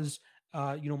cause,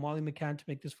 Molly McCann to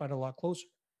make this fight a lot closer.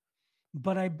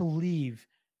 But I believe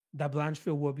that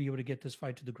Blanchfield will be able to get this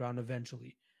fight to the ground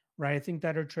eventually. Right, I think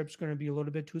that her trip's going to be a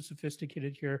little bit too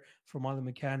sophisticated here for Molly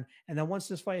McCann. And then once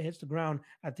this fight hits the ground,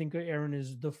 I think Erin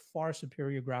is the far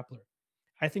superior grappler.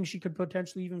 I think she could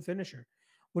potentially even finish her,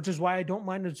 which is why I don't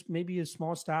mind maybe a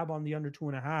small stab on the under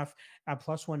 2.5 at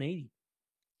plus 180.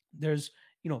 There's,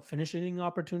 finishing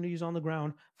opportunities on the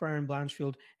ground for Erin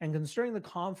Blanchfield. And considering the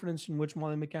confidence in which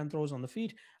Molly McCann throws on the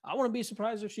feet, I wouldn't be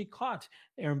surprised if she caught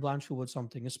Erin Blanchfield with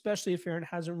something, especially if Erin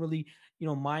hasn't really,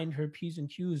 mind her P's and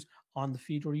Q's on the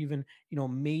feet or even,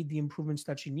 made the improvements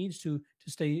that she needs to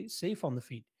stay safe on the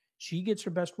feet. She gets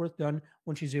her best work done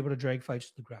when she's able to drag fights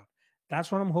to the ground.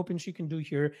 That's what I'm hoping she can do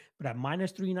here. But at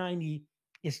minus 390,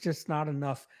 it's just not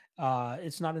enough.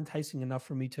 It's not enticing enough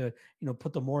for me to,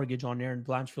 put the mortgage on Erin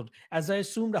Blanchfield, as I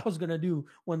assumed I was going to do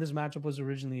when this matchup was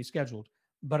originally scheduled.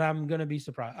 But I'm going to be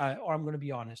surprised, or I'm going to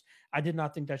be honest. I did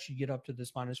not think that she'd get up to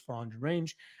this minus 400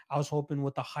 range. I was hoping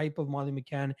with the hype of Molly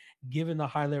McCann, given the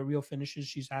highlight reel finishes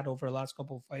she's had over the last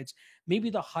couple of fights, maybe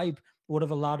the hype would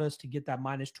have allowed us to get that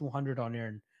minus 200 on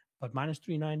Erin. But minus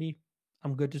 390,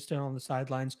 I'm good to stay on the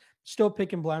sidelines. Still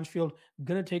picking Blanchfield.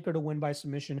 Going to take her to win by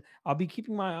submission. I'll be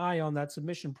keeping my eye on that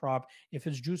submission prop. If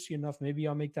it's juicy enough, maybe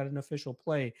I'll make that an official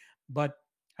play. But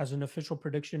as an official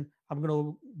prediction, I'm going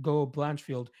to go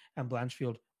Blanchfield and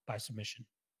Blanchfield by submission.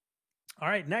 All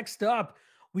right, next up,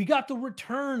 we got the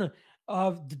return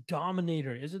of the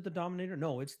Dominator. Is it the Dominator?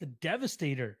 No, it's the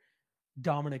Devastator.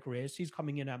 Dominick Reyes. He's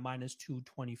coming in at minus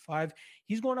 225.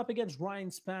 He's going up against Ryan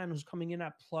Spann, who's coming in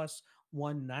at plus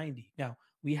 190. Now,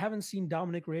 we haven't seen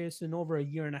Dominick Reyes in over a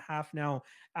year and a half now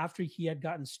after he had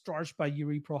gotten starched by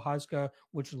Yuri Prochazka,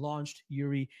 which launched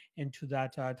Yuri into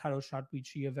that title shot,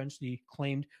 which he eventually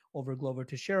claimed over Glover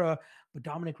Teixeira. But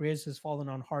Dominick Reyes has fallen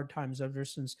on hard times ever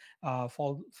since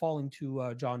falling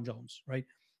to Jon Jones, right?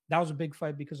 That was a big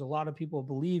fight because a lot of people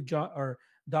believe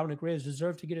Dominick Reyes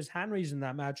deserved to get his hand raised in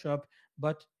that matchup,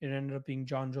 but it ended up being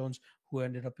Jon Jones who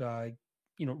ended up,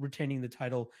 retaining the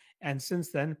title. And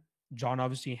since then, Jon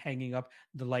obviously hanging up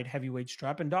the light heavyweight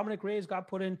strap, and Dominick Reyes got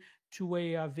put into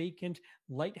a vacant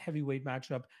light heavyweight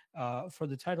matchup for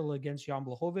the title against Jan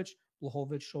Blachowicz.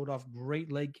 Blachowicz showed off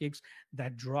great leg kicks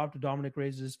that dropped Dominick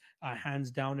Reyes'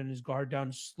 hands down and his guard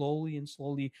down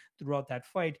slowly throughout that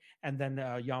fight. And then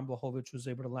Jan Blachowicz was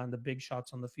able to land the big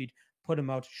shots on the feet, put him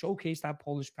out, showcase that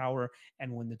Polish power,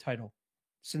 and win the title.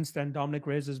 Since then, Dominick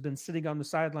Reyes has been sitting on the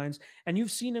sidelines, and you've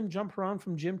seen him jump around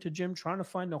from gym to gym trying to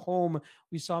find a home.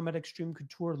 We saw him at Extreme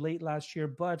Couture late last year,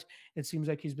 but it seems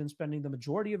like he's been spending the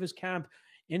majority of his camp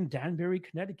in Danbury,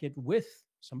 Connecticut with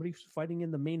somebody who's fighting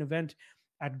in the main event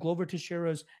at Glover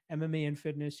Teixeira's MMA and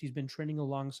Fitness. He's been training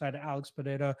alongside Alex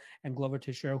Pereira and Glover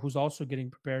Teixeira, who's also getting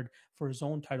prepared for his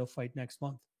own title fight next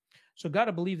month. So got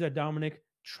to believe that Dominick,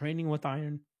 training with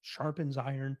iron, sharpens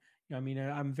iron.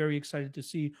 I'm very excited to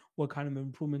see what kind of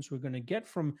improvements we're going to get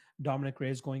from Dominick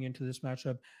Reyes going into this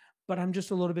matchup. But I'm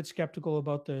just a little bit skeptical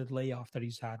about the layoff that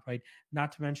he's had, right?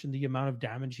 Not to mention the amount of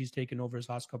damage he's taken over his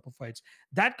last couple fights.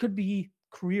 That could be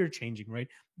career changing, right?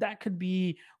 That could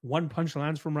be one punch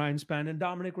lands from Ryan Spann and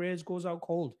Dominick Reyes goes out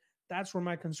cold. That's where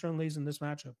my concern lays in this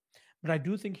matchup. But I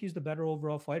do think he's the better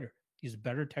overall fighter. He's a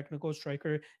better technical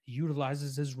striker. He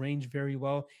utilizes his range very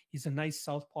well. He's a nice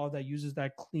southpaw that uses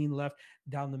that clean left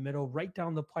down the middle, right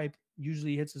down the pipe.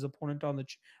 Usually hits his opponent on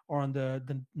or on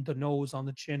the nose, on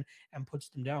the chin, and puts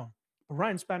them down. But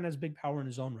Ryan Spann has big power in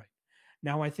his own right.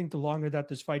 Now, I think the longer that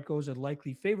this fight goes, it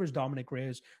likely favors Dominic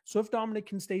Reyes. So if Dominic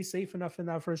can stay safe enough in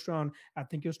that first round, I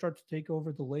think he'll start to take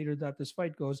over the later that this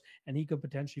fight goes, and he could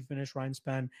potentially finish Ryan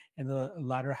Spann in the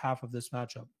latter half of this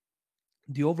matchup.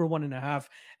 The over 1.5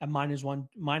 at minus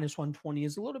 120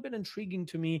 is a little bit intriguing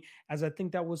to me, as I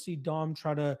think that we'll see Dom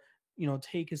try to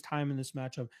take his time in this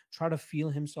matchup, try to feel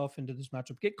himself into this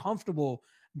matchup, get comfortable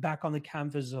back on the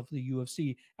canvas of the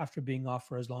UFC after being off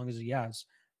for as long as he has.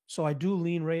 So I do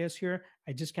lean Reyes here.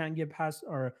 I just can't get past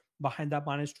or behind that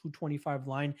minus 225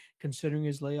 line, considering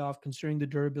his layoff, considering the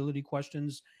durability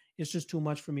questions. It's just too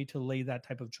much for me to lay that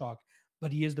type of chalk.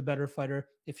 But he is the better fighter.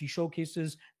 If he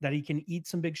showcases that he can eat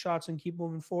some big shots and keep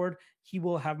moving forward, he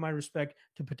will have my respect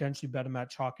to potentially bet him at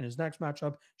chalk in his next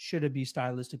matchup, should it be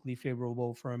stylistically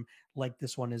favorable for him like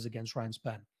this one is against Ryan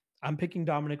Spann. I'm picking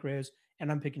Dominic Reyes, and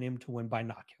I'm picking him to win by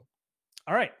knockout.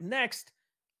 All right, next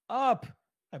up,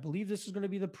 I believe this is going to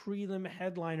be the prelim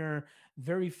headliner.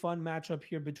 Very fun matchup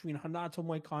here between Renato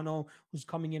Moicano, who's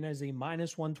coming in as a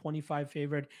minus 125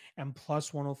 favorite, and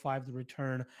plus 105 the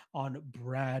return on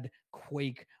Brad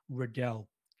Quake Riddell.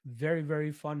 Very,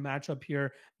 very fun matchup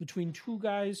here between two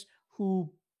guys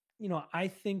who, I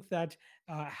think that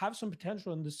have some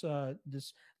potential in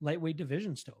this lightweight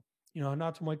division still.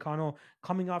 Renato Moicano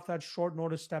coming off that short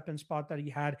notice step-in spot that he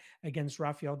had against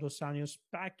Rafael Dos Anjos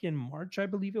back in March, I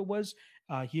believe it was.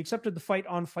 He accepted the fight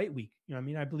on fight week.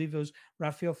 I believe it was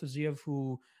Rafael Fiziev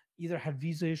who either had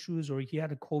visa issues or he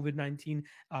had a COVID-19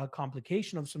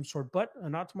 complication of some sort. But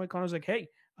Renato Moicano was like, hey,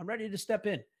 I'm ready to step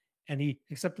in. And he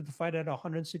accepted the fight at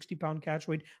 160-pound catch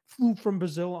weight, flew from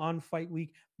Brazil on fight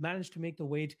week, managed to make the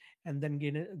weight, and then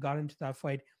got into that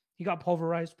fight. He got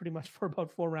pulverized pretty much for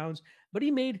about 4 rounds, but he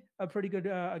made a pretty good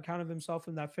account of himself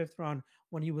in that 5th round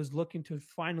when he was looking to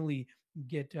finally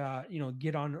get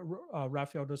on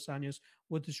Rafael Dos Anjos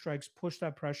with the strikes, push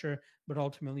that pressure, but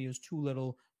ultimately it was too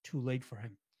little, too late for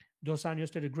him. Dos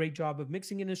Anjos did a great job of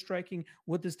mixing in his striking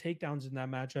with his takedowns in that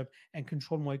matchup and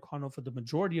controlled Moicano for the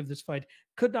majority of this fight.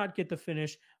 Could not get the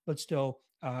finish, but still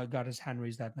got his hand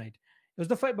raised that night. It was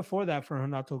the fight before that for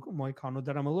Renato Moicano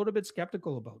that I'm a little bit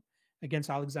skeptical about,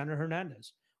 against Alexander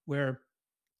Hernandez, where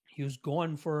he was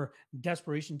going for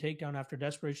desperation takedown after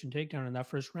desperation takedown in that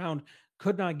first round,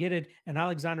 could not get it, and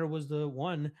Alexander was the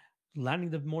one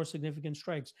landing the more significant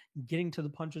strikes, getting to the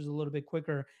punches a little bit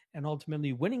quicker, and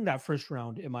ultimately winning that first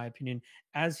round, in my opinion,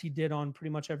 as he did on pretty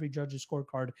much every judge's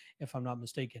scorecard, if I'm not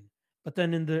mistaken. But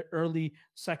then in the early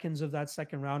seconds of that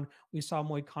second round, we saw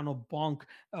Moicano bonk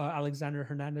Alexander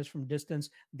Hernandez from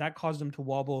distance. That caused him to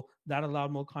wobble. That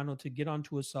allowed Moicano to get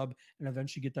onto a sub and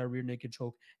eventually get that rear naked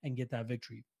choke and get that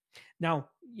victory. Now,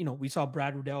 we saw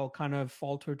Brad Riddell kind of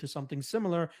falter to something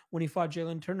similar when he fought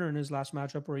Jalen Turner in his last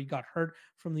matchup, where he got hurt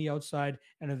from the outside,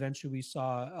 and eventually we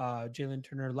saw Jalen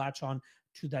Turner latch on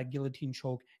to that guillotine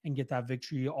choke and get that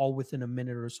victory all within a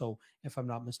minute or so, if I'm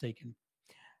not mistaken.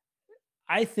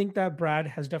 I think that Brad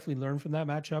has definitely learned from that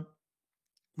matchup.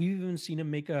 We've even seen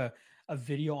him make a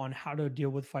video on how to deal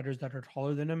with fighters that are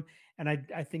taller than him. And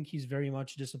I think he's very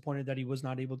much disappointed that he was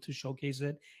not able to showcase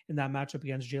it in that matchup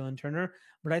against Jalen Turner.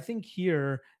 But I think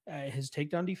here, his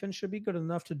takedown defense should be good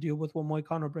enough to deal with what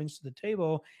Moicano brings to the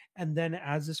table. And then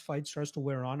as this fight starts to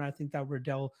wear on, I think that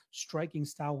Riddell striking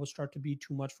style will start to be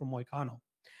too much for Moicano.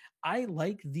 I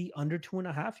like the under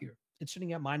 2.5 here. It's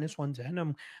sitting at minus 110.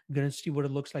 I'm going to see what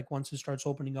it looks like once it starts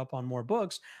opening up on more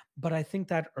books. But I think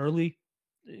that early,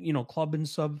 club and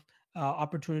sub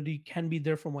opportunity can be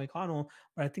there for Moicano.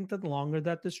 But I think that the longer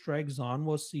that this drags on,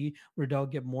 we'll see Riddell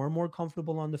get more and more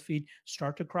comfortable on the feet,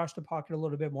 start to cross the pocket a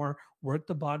little bit more, work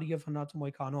the body of Renato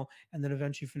Moicano, and then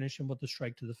eventually finish him with a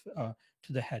strike to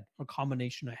the head, or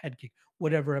combination, a head kick,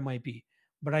 whatever it might be.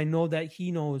 But I know that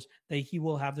he knows that he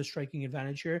will have the striking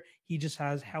advantage here. He just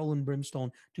has hell and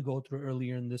brimstone to go through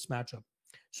earlier in this matchup.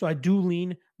 So I do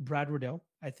lean Brad Riddell.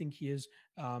 I think he is,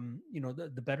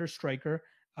 the better striker.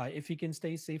 If he can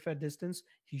stay safe at distance,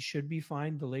 he should be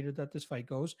fine the later that this fight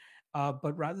goes.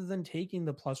 But rather than taking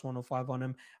the plus 105 on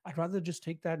him, I'd rather just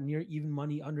take that near even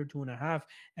money under 2.5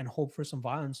 and hope for some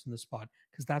violence in the spot,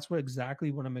 because that's exactly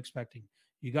what I'm expecting.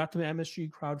 You got the MSG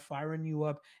crowd firing you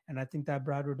up, and I think that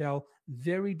Brad Riddell,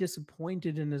 very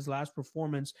disappointed in his last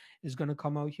performance, is going to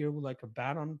come out here with like a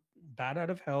bat out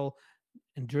of hell,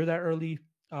 endure that early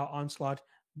onslaught,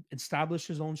 establish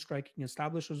his own striking,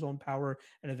 establish his own power,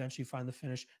 and eventually find the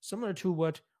finish, similar to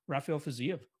what Rafael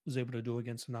Fiziev was able to do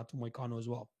against Renato Moicano as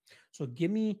well. So give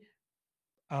me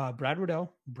Brad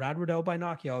Riddell. Brad Riddell by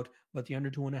knockout, but the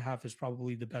under 2.5 is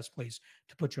probably the best place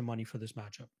to put your money for this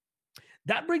matchup.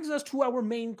 That brings us to our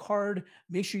main card.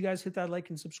 Make sure you guys hit that like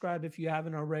and subscribe if you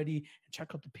haven't already, and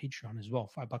check out the Patreon as well.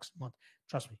 $5 a month.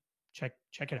 Trust me, check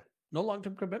it out. No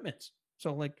long-term commitments.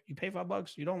 So like, you pay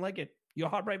 $5, you don't like it, you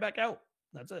hop right back out.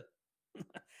 That's it.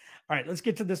 All right, let's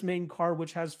get to this main card,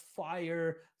 which has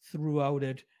fire throughout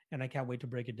it, and I can't wait to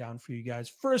break it down for you guys.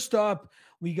 First up,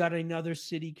 we got another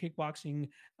City Kickboxing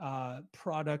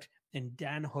product, and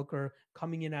Dan Hooker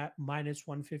coming in at minus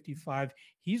 155.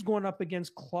 He's going up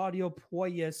against Claudio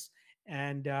Puelles,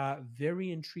 and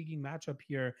very intriguing matchup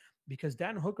here because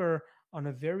Dan Hooker on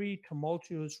a very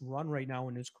tumultuous run right now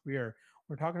in his career.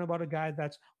 We're talking about a guy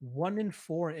that's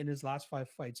 1-4 in his last 5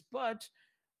 fights, but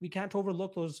we can't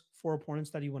overlook those 4 opponents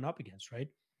that he went up against, right?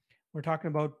 We're talking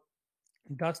about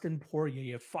Dustin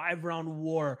Poirier, a 5-round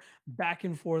war, back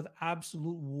and forth,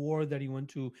 absolute war that he went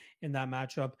to in that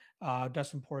matchup.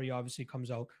 Dustin Poirier obviously comes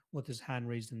out with his hand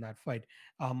raised in that fight.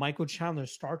 Michael Chandler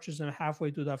starches him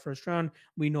halfway through that first round.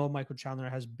 We know Michael Chandler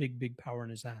has big power in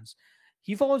his hands.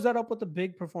 He follows that up with a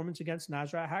big performance against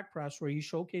Nasrat Haqparast, where he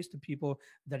showcased to people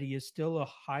that he is still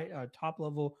a top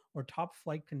level or top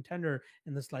flight contender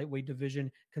in this lightweight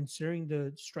division, considering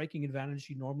the striking advantage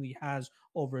he normally has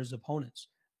over his opponents.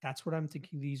 That's what I'm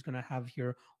thinking he's going to have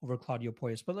here over Claudio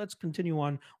Puelles. But let's continue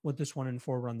on with this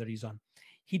 1-4 run that he's on.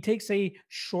 He takes a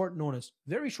short notice,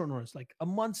 very short notice, like a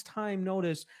month's time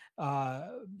notice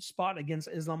spot against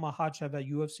Islam Makhachev at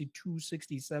UFC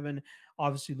 267.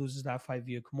 Obviously loses that fight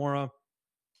via Kimura.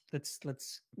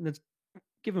 Let's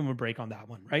give him a break on that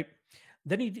one, right?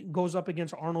 Then he goes up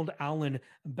against Arnold Allen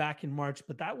back in March,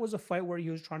 but that was a fight where he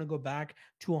was trying to go back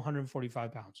to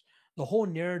 145 pounds. The whole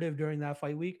narrative during that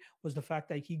fight week was the fact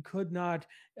that he could not,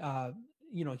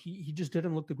 he just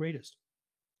didn't look the greatest.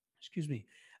 Excuse me.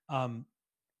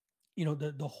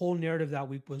 The whole narrative that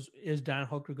week was, is Dan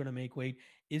Hooker going to make weight?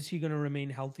 Is he going to remain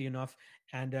healthy enough?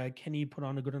 And can he put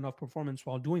on a good enough performance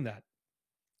while doing that?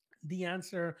 The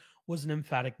answer was an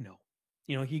emphatic no.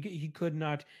 He could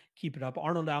not keep it up.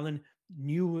 Arnold Allen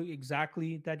knew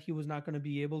exactly that he was not going to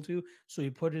be able to, so he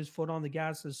put his foot on the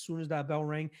gas as soon as that bell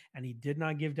rang, and he did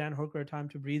not give Dan Hooker time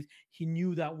to breathe. He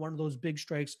knew that one of those big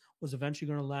strikes was eventually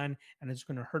going to land, and it's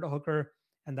going to hurt Hooker,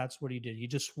 and that's what he did. He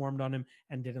just swarmed on him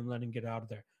and didn't let him get out of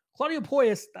there. Claudio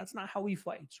Puelles, that's not how he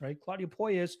fights, right? Claudio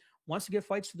Puelles wants to get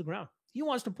fights to the ground. He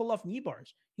wants to pull off knee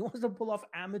bars. He wants to pull off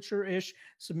amateur-ish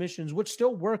submissions, which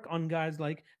still work on guys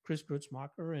like Chris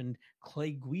Gruetzemacher and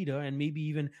Clay Guida, and maybe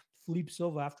even Felipe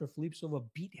Silva after Felipe Silva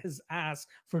beat his ass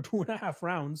for 2.5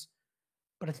 rounds.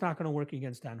 But it's not going to work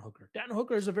against Dan Hooker. Dan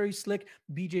Hooker is a very slick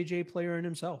BJJ player in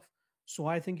himself. So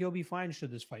I think he'll be fine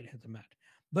should this fight hit the mat.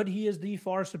 But he is the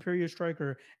far superior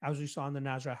striker, as we saw in the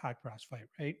Nasrat Haqparast fight,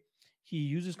 right? He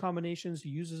uses combinations, he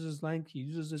uses his length, he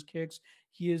uses his kicks.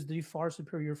 He is the far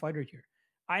superior fighter here.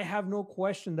 I have no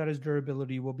question that his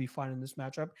durability will be fine in this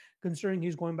matchup, considering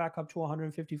he's going back up to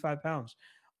 155 pounds.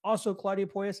 Also, Claudio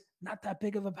Puelles, not that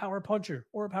big of a power puncher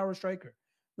or a power striker.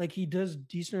 Like, he does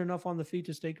decent enough on the feet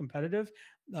to stay competitive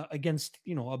against,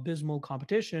 abysmal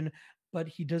competition, but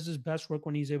he does his best work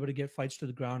when he's able to get fights to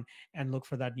the ground and look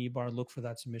for that knee bar, look for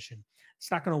that submission.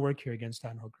 It's not going to work here against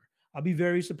Dan Hooker. I'll be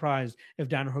very surprised if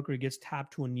Dan Hooker gets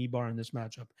tapped to a knee bar in this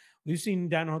matchup. We've seen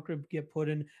Dan Hooker get put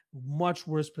in much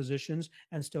worse positions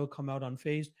and still come out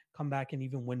unfazed, come back and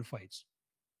even win fights.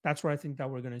 That's what I think that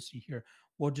we're going to see here.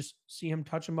 We'll just see him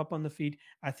touch him up on the feet.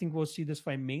 I think we'll see this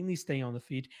fight mainly stay on the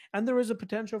feet. And there is a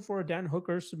potential for a Dan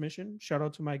Hooker submission. Shout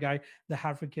out to my guy, the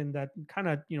African, that kind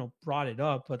of, brought it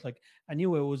up. But I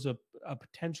knew it was a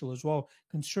potential as well,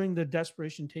 considering the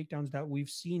desperation takedowns that we've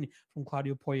seen from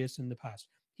Claudio Puelles in the past.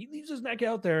 He leaves his neck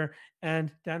out there,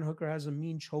 and Dan Hooker has a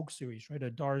mean choke series, right? A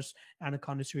Darce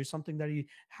Anaconda series, something that he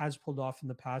has pulled off in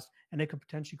the past, and it could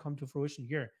potentially come to fruition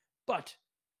here. But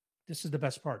this is the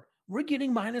best part. We're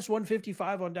getting minus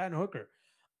 155 on Dan Hooker.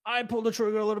 I pulled the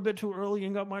trigger a little bit too early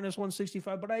and got minus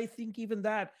 165, but I think even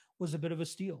that was a bit of a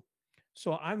steal.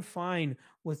 So I'm fine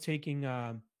with taking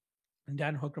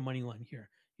Dan Hooker money line here.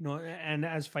 And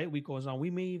as fight week goes on, we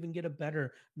may even get a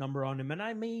better number on him. And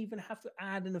I may even have to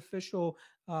add an official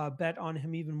bet on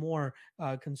him even more,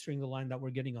 considering the line that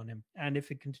we're getting on him. And if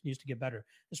it continues to get better,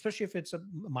 especially if it's a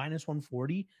minus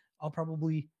 140, I'll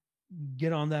probably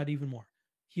get on that even more.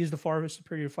 He is the far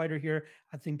superior fighter here.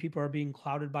 I think people are being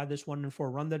clouded by this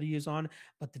 1-4 run that he is on.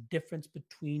 But the difference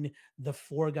between the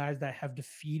 4 guys that have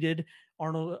defeated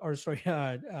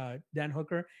Dan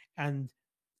Hooker and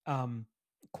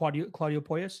Claudio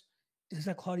Puelles is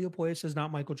that Claudio Puelles is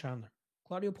not Michael Chandler.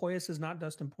 Claudio Puelles is not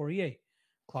Dustin Poirier.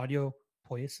 Claudio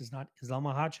Puelles is not Islam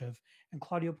Makhachev. And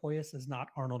Claudio Puelles is not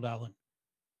Arnold Allen.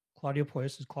 Claudio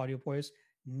Puelles is Claudio Puelles,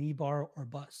 knee bar or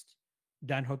bust.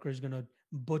 Dan Hooker is going to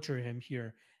butcher him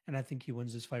here, and I think he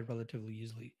wins this fight relatively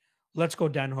easily. Let's go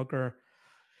Dan Hooker.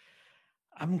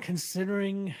 I'm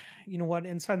considering, you know what,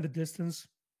 inside the distance,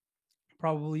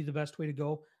 probably the best way to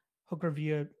go. Hooker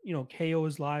via, KO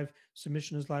is live,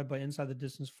 submission is live, but inside the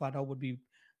distance flat out would be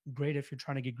great if you're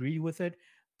trying to get greedy with it.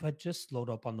 But just load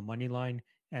up on the money line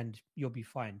and you'll be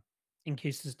fine in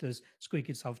case this does squeak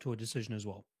itself to a decision as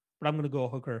well. But I'm going to go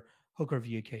Hooker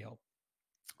via KO.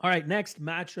 All right, next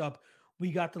matchup.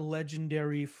 We got the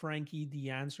legendary Frankie the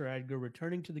Answer Edgar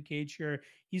returning to the cage here.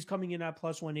 He's coming in at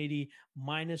plus 180,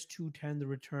 minus 210, the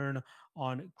return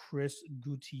on Chris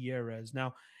Gutierrez.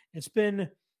 Now, it's been,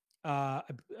 I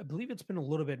believe it's been a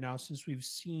little bit now since we've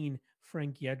seen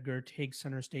Frankie Edgar take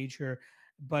center stage here.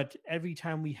 But every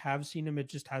time we have seen him, it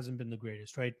just hasn't been the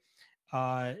greatest, right?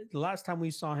 The last time we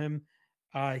saw him,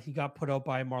 he got put out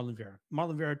by Marlon Vera.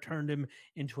 Marlon Vera turned him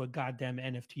into a goddamn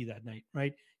NFT that night,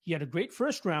 right? He had a great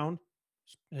first round.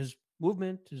 His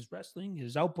movement, his wrestling,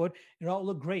 his output, it all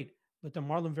looked great. But then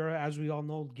Marlon Vera, as we all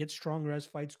know, gets stronger as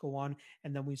fights go on.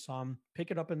 And then we saw him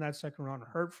pick it up in that second round,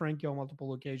 hurt Frankie on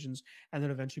multiple occasions, and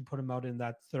then eventually put him out in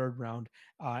that third round.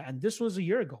 And this was a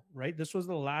year ago, right? This was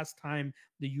the last time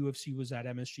the UFC was at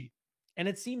MSG. And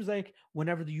it seems like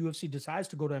whenever the UFC decides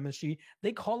to go to MSG,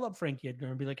 they call up Frankie Edgar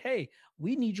and be like, hey,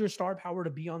 we need your star power to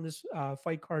be on this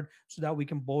fight card so that we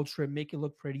can bolster it, make it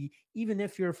look pretty. Even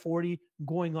if you're 40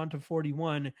 going on to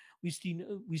 41, we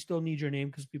still need your name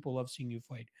because people love seeing you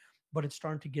fight. But it's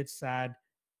starting to get sad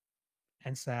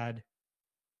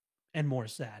and more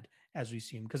sad as we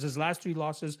see him because his last three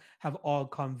losses have all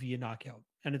come via knockout.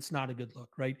 And it's not a good look,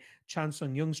 right? Chan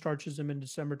Sung Jung starches him in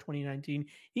December 2019.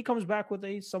 He comes back with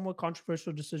a somewhat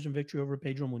controversial decision victory over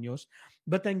Pedro Munoz,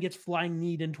 but then gets flying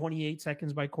kneed in 28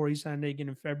 seconds by Corey Sandhagen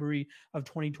in February of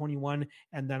 2021.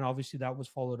 And then obviously that was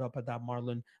followed up at that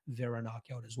Marlon Vera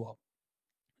knockout as well.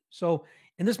 So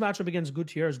in this matchup against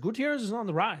Gutierrez, Gutierrez is on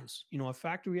the rise. A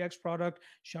Factory X product.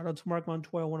 Shout out to Mark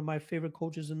Montoya, one of my favorite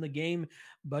coaches in the game.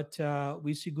 But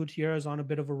we see Gutierrez on a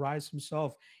bit of a rise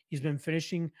himself. He's been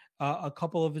finishing a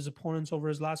couple of his opponents over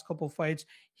his last couple of fights.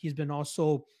 He's been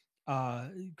also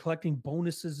collecting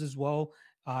bonuses as well.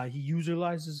 He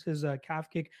utilizes his calf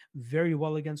kick very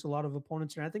well against a lot of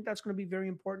opponents. And I think that's going to be very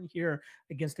important here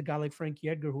against a guy like Frankie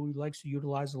Edgar, who likes to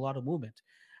utilize a lot of movement.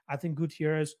 I think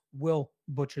Gutierrez will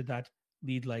butcher that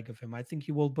lead leg of him. I think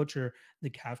he will butcher the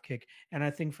calf kick. And I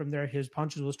think from there, his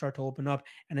punches will start to open up.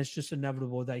 And it's just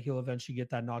inevitable that he'll eventually get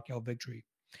that knockout victory.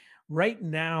 Right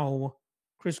now,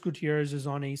 Chris Gutierrez is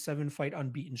on a 7-fight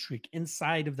unbeaten streak.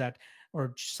 Inside of that,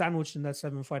 or sandwiched in that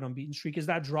 7-fight unbeaten streak, is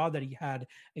that draw that he had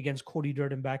against Cody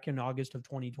Durden back in August of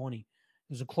 2020. It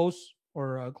was a close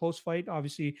fight.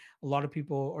 Obviously, a lot of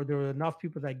people, or there were enough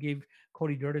people that gave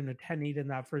Cody Durden a 10-8 in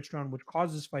that first round, which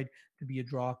caused this fight to be a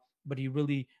draw. But he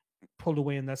really pulled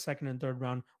away in that second and third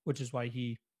round, which is why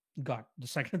he got the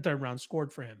second and third round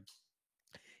scored for him.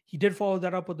 He did follow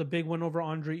that up with a big win over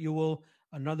Andre Ewell,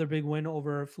 another big win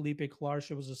over Felipe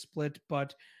Klarsh. It was a split,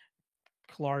 but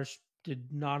Klarsh did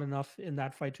not enough in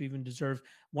that fight to even deserve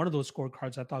one of those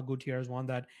scorecards. I thought Gutierrez won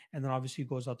that. And then obviously he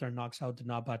goes out there and knocks out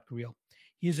Danabat Gurriel.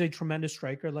 He's a tremendous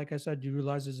striker. Like I said, he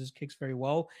utilizes his kicks very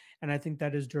well. And I think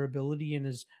that his durability and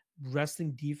his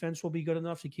wrestling defense will be good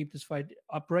enough to keep this fight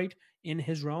upright in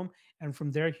his realm. And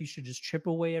from there, he should just chip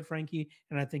away at Frankie.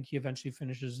 And I think he eventually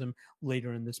finishes him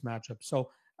later in this matchup. So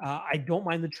I don't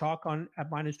mind the chalk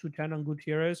at minus 210 on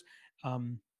Gutierrez.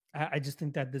 I just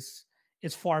think that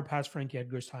it's far past Frankie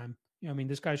Edgar's time.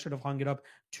 This guy should have hung it up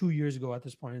 2 years ago at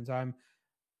this point in time.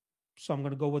 So I'm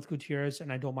going to go with Gutierrez,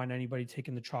 and I don't mind anybody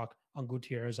taking the chalk on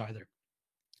Gutierrez either.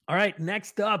 All right,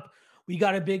 next up, we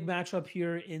got a big matchup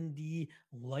here in the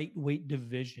lightweight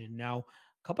division. Now,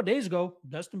 a couple of days ago,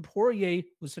 Dustin Poirier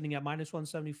was sitting at minus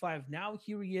 175. Now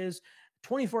here he is,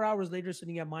 24 hours later,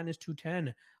 sitting at minus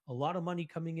 210. A lot of money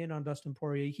coming in on Dustin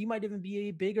Poirier. He might even be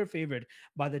a bigger favorite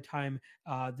by the time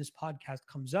this podcast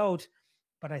comes out.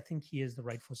 But I think he is the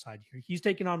rightful side here. He's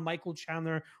taking on Michael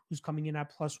Chandler, who's coming in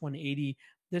at plus 180.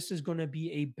 This is going to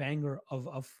be a banger of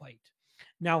a fight.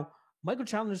 Now, Michael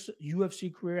Chandler's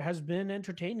UFC career has been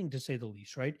entertaining, to say the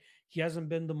least, right? He hasn't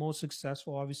been the most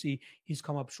successful. Obviously, he's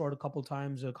come up short a couple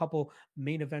times, a couple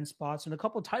main event spots, and a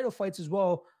couple title fights as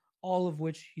well, all of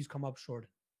which he's come up short in.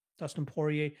 Dustin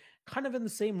Poirier, kind of in the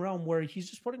same realm where he's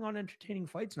just putting on entertaining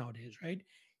fights nowadays, right?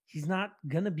 He's not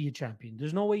going to be a champion.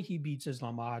 There's no way he beats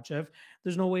Islam Makhachev.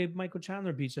 There's no way Michael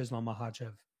Chandler beats Islam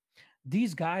Makhachev.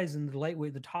 These guys in the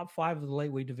lightweight, the top 5 of the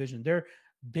lightweight division, they're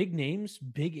big names,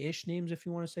 big-ish names, if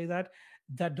you want to say that,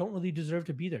 that don't really deserve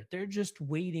to be there. They're just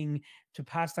waiting to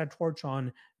pass that torch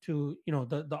on to,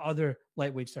 the other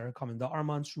lightweights that are coming, the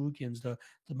Arman Sarukians, the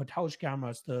Mateusz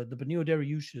Gamrot, the Benio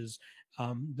Dariush's,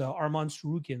 the Arman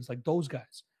Sarukians, like those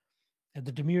guys, and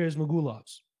the Damir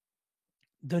Ismagulovs.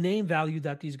 The name value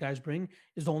that these guys bring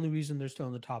is the only reason they're still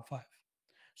in the top 5.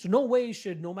 So no way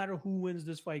should, no matter who wins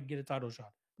this fight, get a title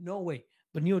shot. No way.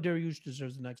 But Benio Dariush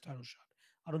deserves the next title shot.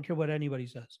 I don't care what anybody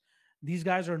says. These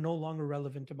guys are no longer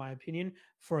relevant, in my opinion,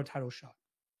 for a title shot.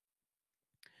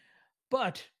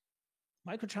 But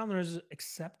Michael Chandler has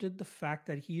accepted the fact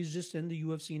that he is just in the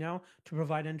UFC now to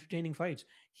provide entertaining fights.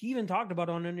 He even talked about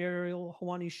on an Ariel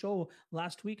Helwani show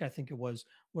last week, I think it was,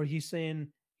 where he's saying,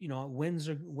 wins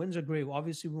are great.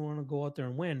 Obviously, we want to go out there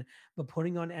and win, but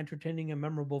putting on entertaining and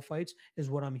memorable fights is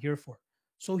what I'm here for.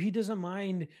 So he doesn't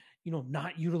mind,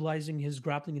 not utilizing his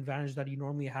grappling advantage that he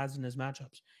normally has in his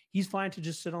matchups. He's fine to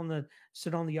just sit on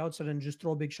the outside and just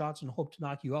throw big shots and hope to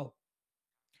knock you out.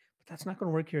 But that's not going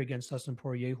to work here against Dustin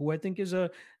Poirier, who I think is a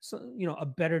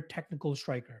better technical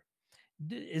striker.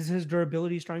 Is his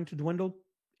durability starting to dwindle?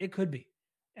 It could be.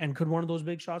 And could one of those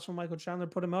big shots from Michael Chandler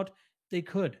put him out? They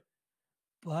could.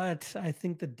 But I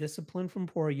think the discipline from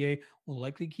Poirier will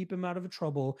likely keep him out of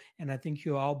trouble, and I think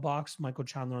he'll outbox Michael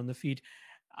Chandler on the feet.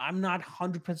 I'm not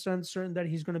 100% certain that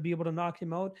he's going to be able to knock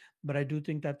him out, but I do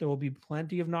think that there will be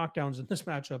plenty of knockdowns in this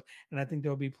matchup, and I think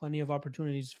there will be plenty of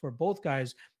opportunities for both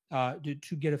guys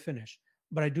to get a finish.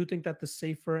 But I do think that the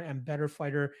safer and better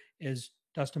fighter is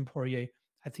Dustin Poirier.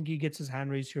 I think he gets his hand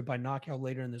raised here by knockout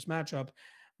later in this matchup.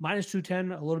 Minus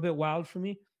 210, a little bit wild for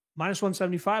me. Minus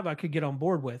 175, I could get on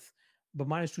board with. But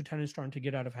minus 210 is starting to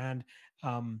get out of hand.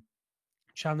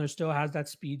 Chandler still has that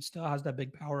speed, still has that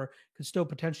big power, could still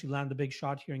potentially land the big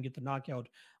shot here and get the knockout.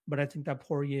 But I think that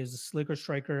Poirier is a slicker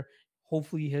striker.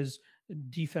 Hopefully his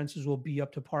defenses will be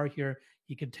up to par here.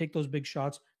 He can take those big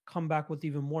shots, come back with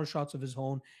even more shots of his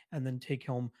own, and then take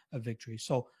home a victory.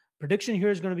 So prediction here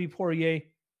is going to be Poirier.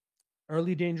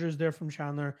 Early danger is there from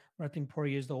Chandler, but I think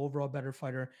Poirier is the overall better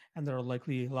fighter, and that'll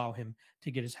likely allow him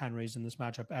to get his hand raised in this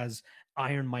matchup as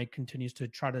Iron Mike continues to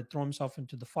try to throw himself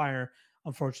into the fire.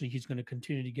 Unfortunately, he's going to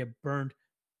continue to get burned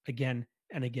again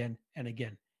and again and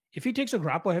again. If he takes a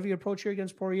grapple-heavy approach here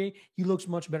against Poirier, he looks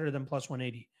much better than plus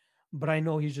 180. But I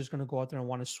know he's just going to go out there and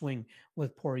want to swing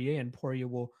with Poirier, and Poirier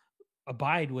will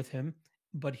abide with him,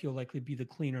 but he'll likely be the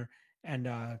cleaner and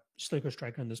slicker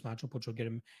striker in this matchup, which will get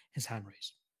him his hand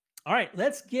raised. All right,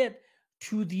 let's get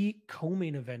to the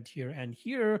co-main event here. And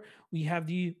here we have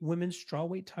the women's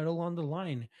strawweight title on the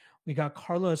line. We got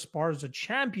Carla Esparza,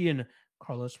 champion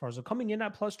Carla Esparza, coming in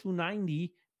at plus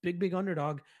 290, big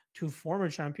underdog, to former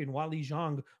champion Weili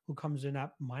Zhang, who comes in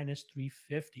at minus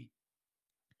 350.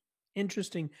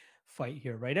 Interesting fight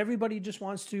here, right? Everybody just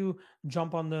wants to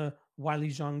jump on the Weili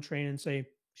Zhang train and say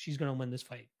she's going to win this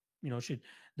fight.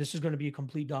 This is going to be a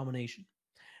complete domination.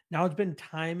 Now, it's been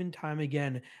time and time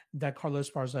again that Carla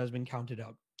Esparza has been counted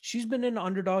out. She's been an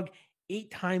underdog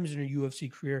 8 times in her UFC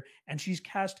career, and she's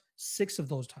cashed 6 of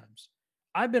those times.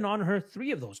 I've been on her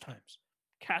 3 of those times,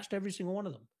 cashed every single one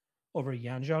of them, over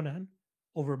Yan Xiaonan,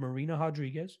 over Marina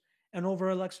Rodriguez, and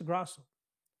over Alexa Grasso,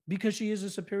 because she is a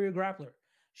superior grappler.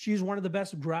 She's one of the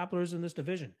best grapplers in this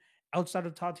division, outside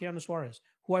of Tatiana Suarez,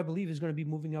 who I believe is going to be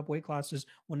moving up weight classes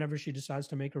whenever she decides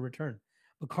to make a return.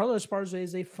 But Carla Esparza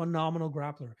is a phenomenal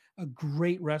grappler, a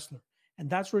great wrestler. And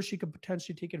that's where she could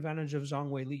potentially take advantage of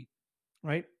Zhang Weili,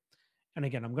 right? And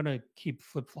again, I'm going to keep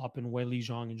flip-flopping Weili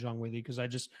Zhang and Zhang Weili because I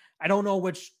don't know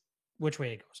which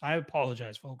way it goes. I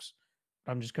apologize, folks.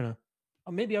 But I'm just going to,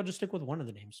 maybe I'll just stick with one of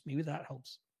the names. Maybe that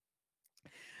helps.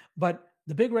 But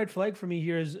the big red flag for me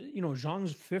here is,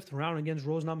 Zhang's 5th round against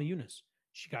Rose Namajunas.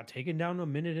 She got taken down a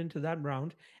minute into that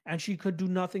round, and she could do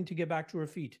nothing to get back to her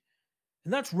feet.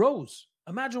 And that's Rose.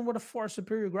 Imagine what a far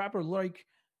superior grappler like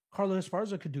Carla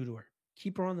Esparza could do to her.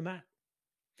 Keep her on the mat.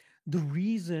 The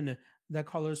reason that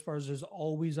Carla Esparza is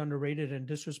always underrated and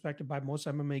disrespected by most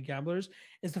MMA gamblers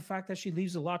is the fact that she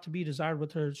leaves a lot to be desired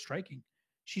with her striking.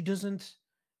 She doesn't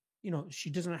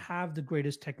have the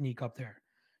greatest technique up there.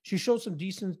 She showed some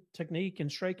decent technique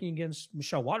and striking against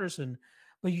Michelle Waterson,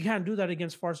 but you can't do that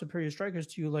against far superior strikers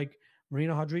to you like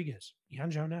Marina Rodriguez,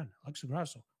 Yan Xiaonan, Alexa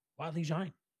Grasso, Weili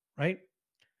Zhang, right?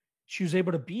 She was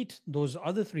able to beat those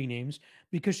other 3 names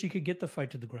because she could get the fight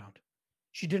to the ground.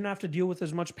 She didn't have to deal with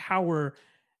as much power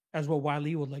as what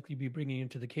Weili would likely be bringing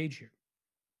into the cage here.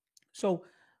 So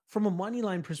from a money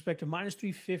line perspective, minus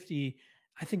 350,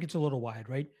 I think it's a little wide,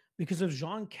 right? Because if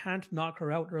Zhang can't knock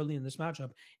her out early in this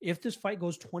matchup, if this fight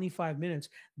goes 25 minutes,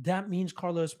 that means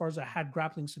Carla Esparza had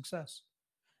grappling success.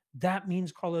 that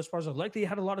means Carla Esparza likely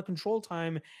had a lot of control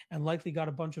time and likely got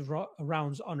a bunch of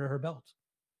rounds under her belt.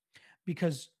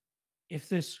 Because if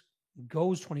this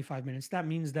goes 25 minutes, that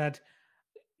means that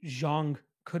Zhang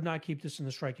could not keep this in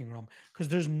the striking realm, because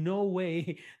there's no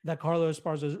way that Carla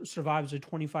Esparza survives a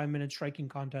 25-minute striking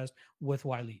contest with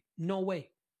Wiley. No way.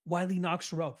 Wiley knocks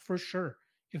her out for sure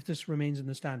if this remains in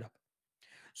the stand-up.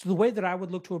 So the way that I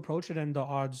would look to approach it, and the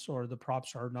odds or the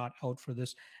props are not out for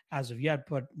this as of yet,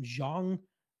 but Zhang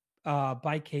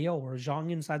by KO or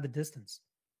Zhang inside the distance.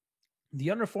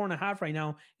 The under 4.5 right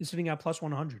now is sitting at plus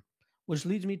 100, which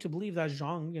leads me to believe that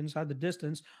Zhang inside the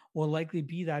distance will likely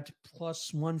be that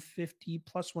plus 150,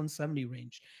 plus 170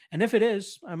 range. And if it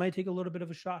is, I might take a little bit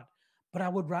of a shot. But I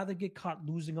would rather get caught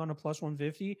losing on a plus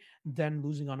 150 than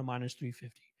losing on a minus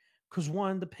 350. Because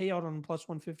one, the payout on plus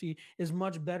 150 is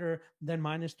much better than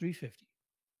minus 350.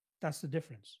 That's the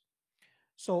difference.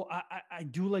 So I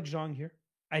do like Zhang here.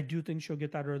 I do think she'll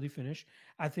get that early finish.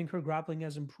 I think her grappling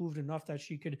has improved enough that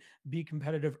she could be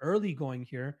competitive early going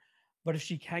here. But if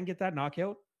she can get that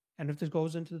knockout, and if this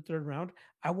goes into the third round,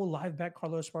 I will live bet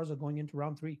Carla Esparza going into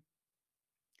round 3.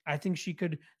 I think she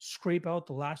could scrape out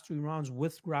the last 3 rounds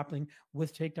with grappling,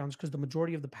 with takedowns, because the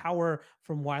majority of the power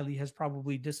from Wiley has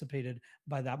probably dissipated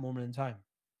by that moment in time.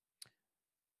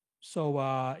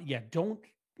 So,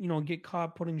 don't get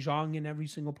caught putting Zhang in every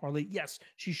single parlay. Yes,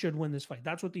 she should win this fight.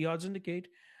 That's what the odds indicate.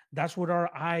 That's what our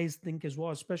eyes think as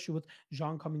well, especially with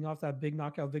Zhang coming off that big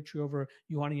knockout victory over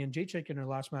Joanna Jędrzejczyk in her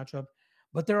last matchup.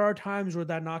 But there are times where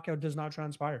that knockout does not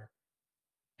transpire.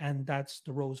 And that's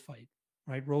the Rose fight,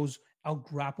 right? Rose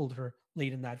out-grappled her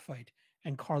late in that fight.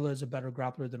 And Carla is a better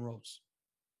grappler than Rose.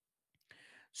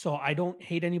 So I don't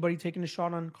hate anybody taking a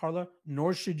shot on Carla,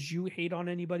 nor should you hate on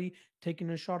anybody taking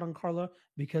a shot on Carla,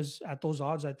 because at those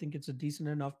odds, I think it's a decent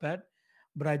enough bet.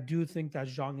 But I do think that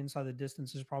Zhang inside the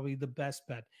distance is probably the best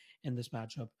bet in this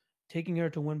matchup. Taking her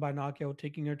to win by knockout,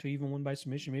 taking her to even win by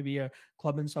submission, maybe a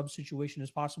club and sub situation is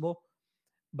possible.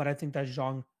 But I think that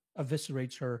Zhang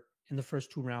eviscerates her in the first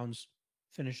 2 rounds,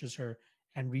 finishes her,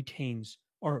 and retains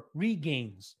or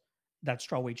regains that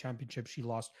strawweight championship she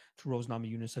lost to Rose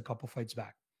Namajunas a couple fights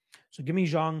back. So give me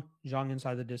Zhang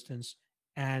inside the distance,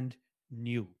 and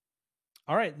new.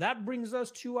 All right, that brings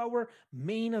us to our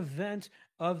main event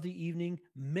of the evening.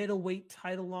 Middleweight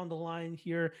title on the line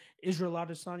here. Israel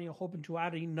Adesanya hoping to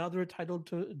add another title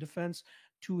to defense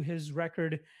to his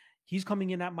record. He's coming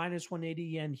in at minus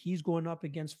 180, and he's going up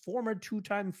against former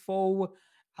 2-time foe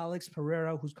Alex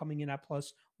Pereira, who's coming in at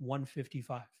plus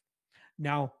 155.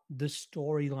 Now, the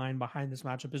storyline behind this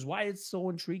matchup is why it's so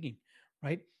intriguing,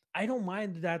 right? I don't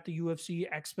mind that the UFC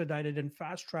expedited and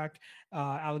fast-tracked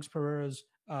Alex Pereira's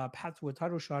path to a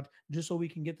title shot just so we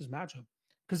can get this matchup.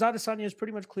 Because Adesanya has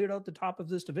pretty much cleared out the top of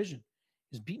this division.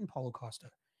 He's beaten Paulo Costa.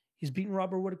 He's beaten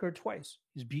Robert Whittaker twice.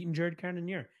 He's beaten Jared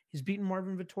Cannonier. He's beaten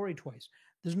Marvin Vettori twice.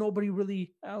 There's nobody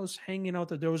really else hanging out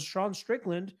there. There was Sean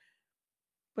Strickland,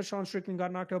 but Sean Strickland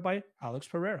got knocked out by Alex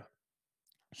Pereira.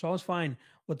 So I was fine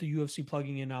with the UFC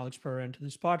plugging in Alex Pereira into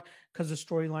the spot because the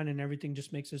storyline and everything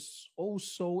just makes this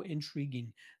so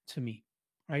intriguing to me,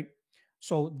 right?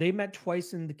 So they met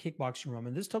twice in the kickboxing realm,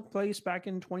 and this took place back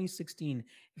in 2016,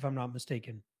 if I'm not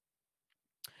mistaken.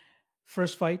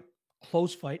 First fight,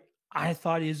 close fight. I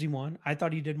thought Izzy won. I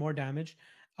thought he did more damage.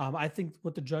 I think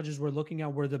what the judges were looking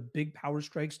at were the big power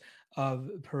strikes of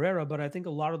Pereira, but I think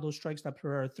a lot of those strikes that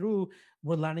Pereira threw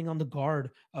were landing on the guard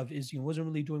of Izzy and wasn't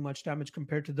really doing much damage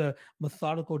compared to the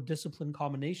methodical, disciplined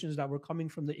combinations that were coming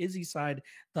from the Izzy side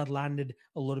that landed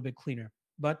a little bit cleaner.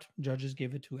 But judges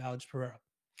gave it to Alex Pereira.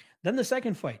 Then the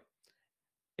second fight,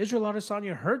 Israel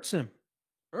Adesanya hurts him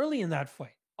early in that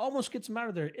fight, almost gets him out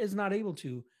of there, is not able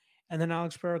to, and then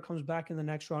Alex Pereira comes back in the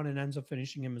next round and ends up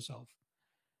finishing him himself.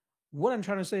 What I'm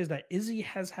trying to say is that Izzy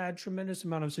has had tremendous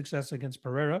amount of success against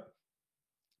Pereira,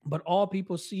 but all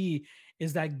people see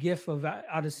is that gif of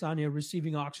Adesanya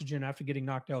receiving oxygen after getting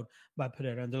knocked out by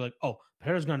Pereira. And they're like, oh,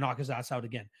 Pereira's going to knock his ass out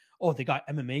again. Oh, they got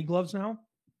MMA gloves now?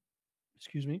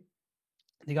 Excuse me.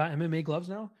 They got MMA gloves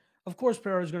now? Of course,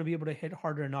 Pereira is going to be able to hit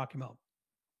harder and knock him out.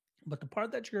 But the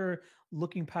part that you're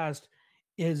looking past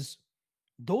is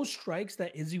those strikes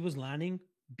that Izzy was landing,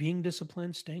 being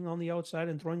disciplined, staying on the outside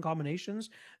and throwing combinations,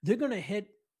 they're going to hit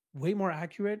way more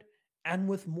accurate and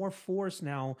with more force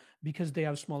now because they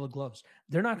have smaller gloves.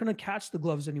 They're not going to catch the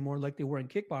gloves anymore like they were in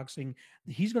kickboxing.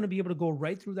 He's going to be able to go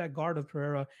right through that guard of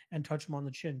Pereira and touch him on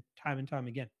the chin time and time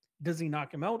again. Does he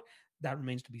knock him out? That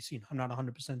remains to be seen. I'm not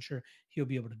 100% sure he'll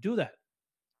be able to do that.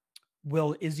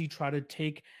 Will Izzy try to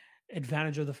take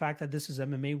advantage of the fact that this is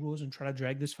MMA rules and try to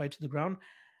drag this fight to the ground?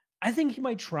 I think he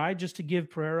might try just to give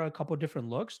Pereira a couple of different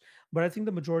looks, but I think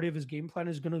the majority of his game plan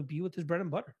is going to be with his bread and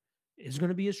butter. is going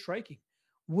to be his striking,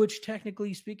 which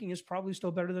technically speaking is probably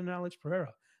still better than Alex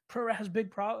Pereira. Pereira has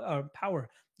big power.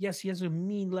 Yes, he has a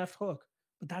mean left hook,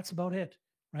 but that's about it,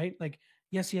 right? Like,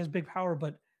 yes, he has big power,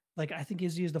 but like I think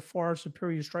Izzy is the far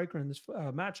superior striker in this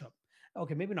matchup.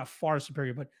 Okay, maybe not far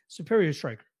superior, but superior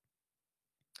striker.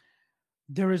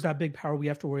 There is that big power we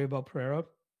have to worry about Pereira.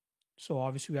 So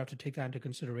obviously we have to take that into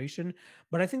consideration.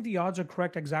 But I think the odds are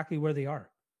correct exactly where they are.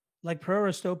 Like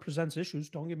Pereira still presents issues.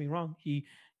 Don't get me wrong. He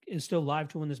is still live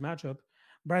to win this matchup.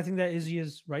 But I think that Izzy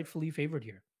is rightfully favored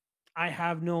here. I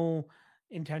have no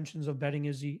intentions of betting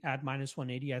Izzy at minus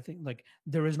 180. I think like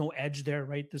there is no edge there,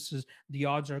 right? This is the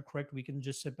odds are correct. We can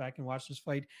just sit back and watch this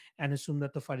fight and assume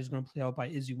that the fight is going to play out by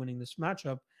Izzy winning this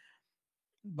matchup.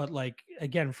 But like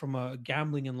again, from a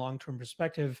gambling and long-term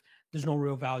perspective, there's no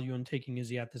real value in taking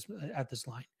Izzy at this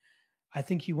line. I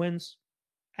think he wins.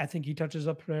 I think he touches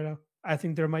up Pereira. I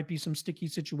think there might be some sticky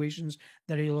situations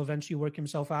that he'll eventually work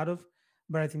himself out of.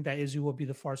 But I think that Izzy will be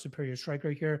the far superior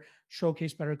striker here,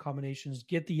 showcase better combinations,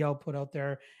 get the output out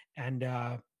there, and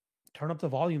turn up the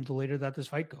volume the later that this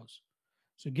fight goes.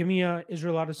 So give me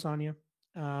Israel Adesanya.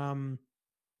 I'm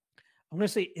going to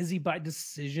say Izzy by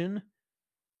decision,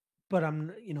 but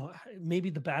maybe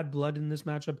the bad blood in this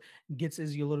matchup gets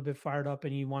Izzy a little bit fired up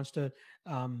and he wants to,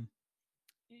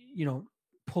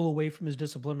 pull away from his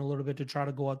discipline a little bit to try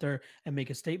to go out there and make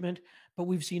a statement. But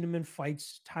we've seen him in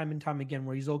fights time and time again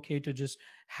where he's okay to just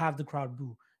have the crowd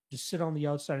boo, just sit on the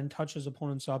outside and touch his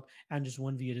opponents up and just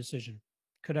win via decision.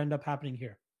 Could end up happening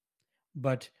here.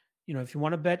 But, if you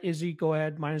want to bet Izzy, go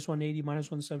ahead. Minus 180,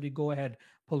 minus 170, go ahead.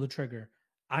 Pull the trigger.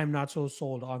 I'm not so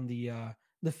sold on the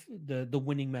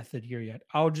winning method here yet.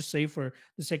 I'll just say for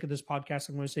the sake of this podcast,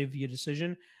 I'm going to say via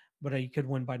decision, but he could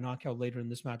win by knockout later in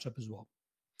this matchup as well.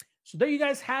 So there you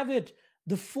guys have it.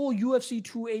 The full UFC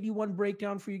 281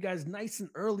 breakdown for you guys nice and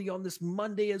early on this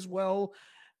Monday as well.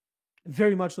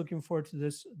 Very much looking forward to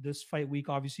this fight week.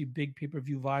 Obviously, big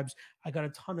pay-per-view vibes. I got a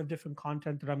ton of different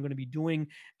content that I'm going to be doing.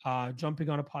 Jumping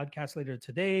on a podcast later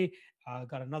today.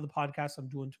 Got another podcast I'm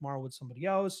doing tomorrow with somebody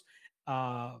else.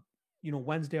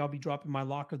 Wednesday I'll be dropping my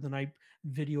lock of the night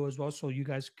video as well, so you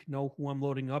guys can know who I'm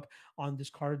loading up on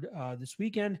this card this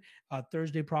weekend.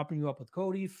 Thursday propping you up with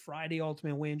Cody. Friday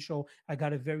Ultimate Weigh-In Show. I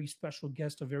got a very special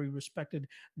guest, a very respected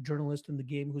journalist in the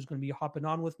game who's going to be hopping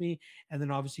on with me. And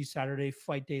then obviously Saturday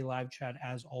Fight Day live chat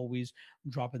as always,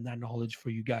 dropping that knowledge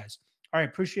for you guys. All right,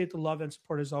 appreciate the love and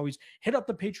support as always. Hit up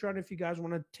the Patreon if you guys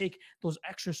want to take those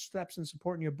extra steps in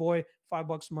supporting your boy.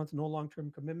 $5 a month, no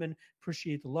long-term commitment.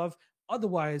 Appreciate the love.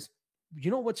 Otherwise, you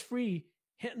know what's free?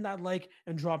 Hitting that like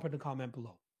and dropping a comment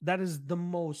below. That is the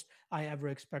most I ever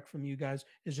expect from you guys,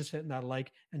 is just hitting that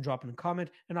like and dropping a comment,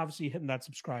 and obviously hitting that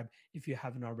subscribe if you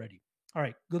haven't already. All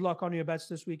right, good luck on your bets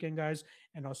this weekend, guys,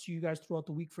 and I'll see you guys throughout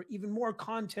the week for even more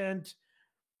content.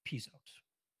 Peace out.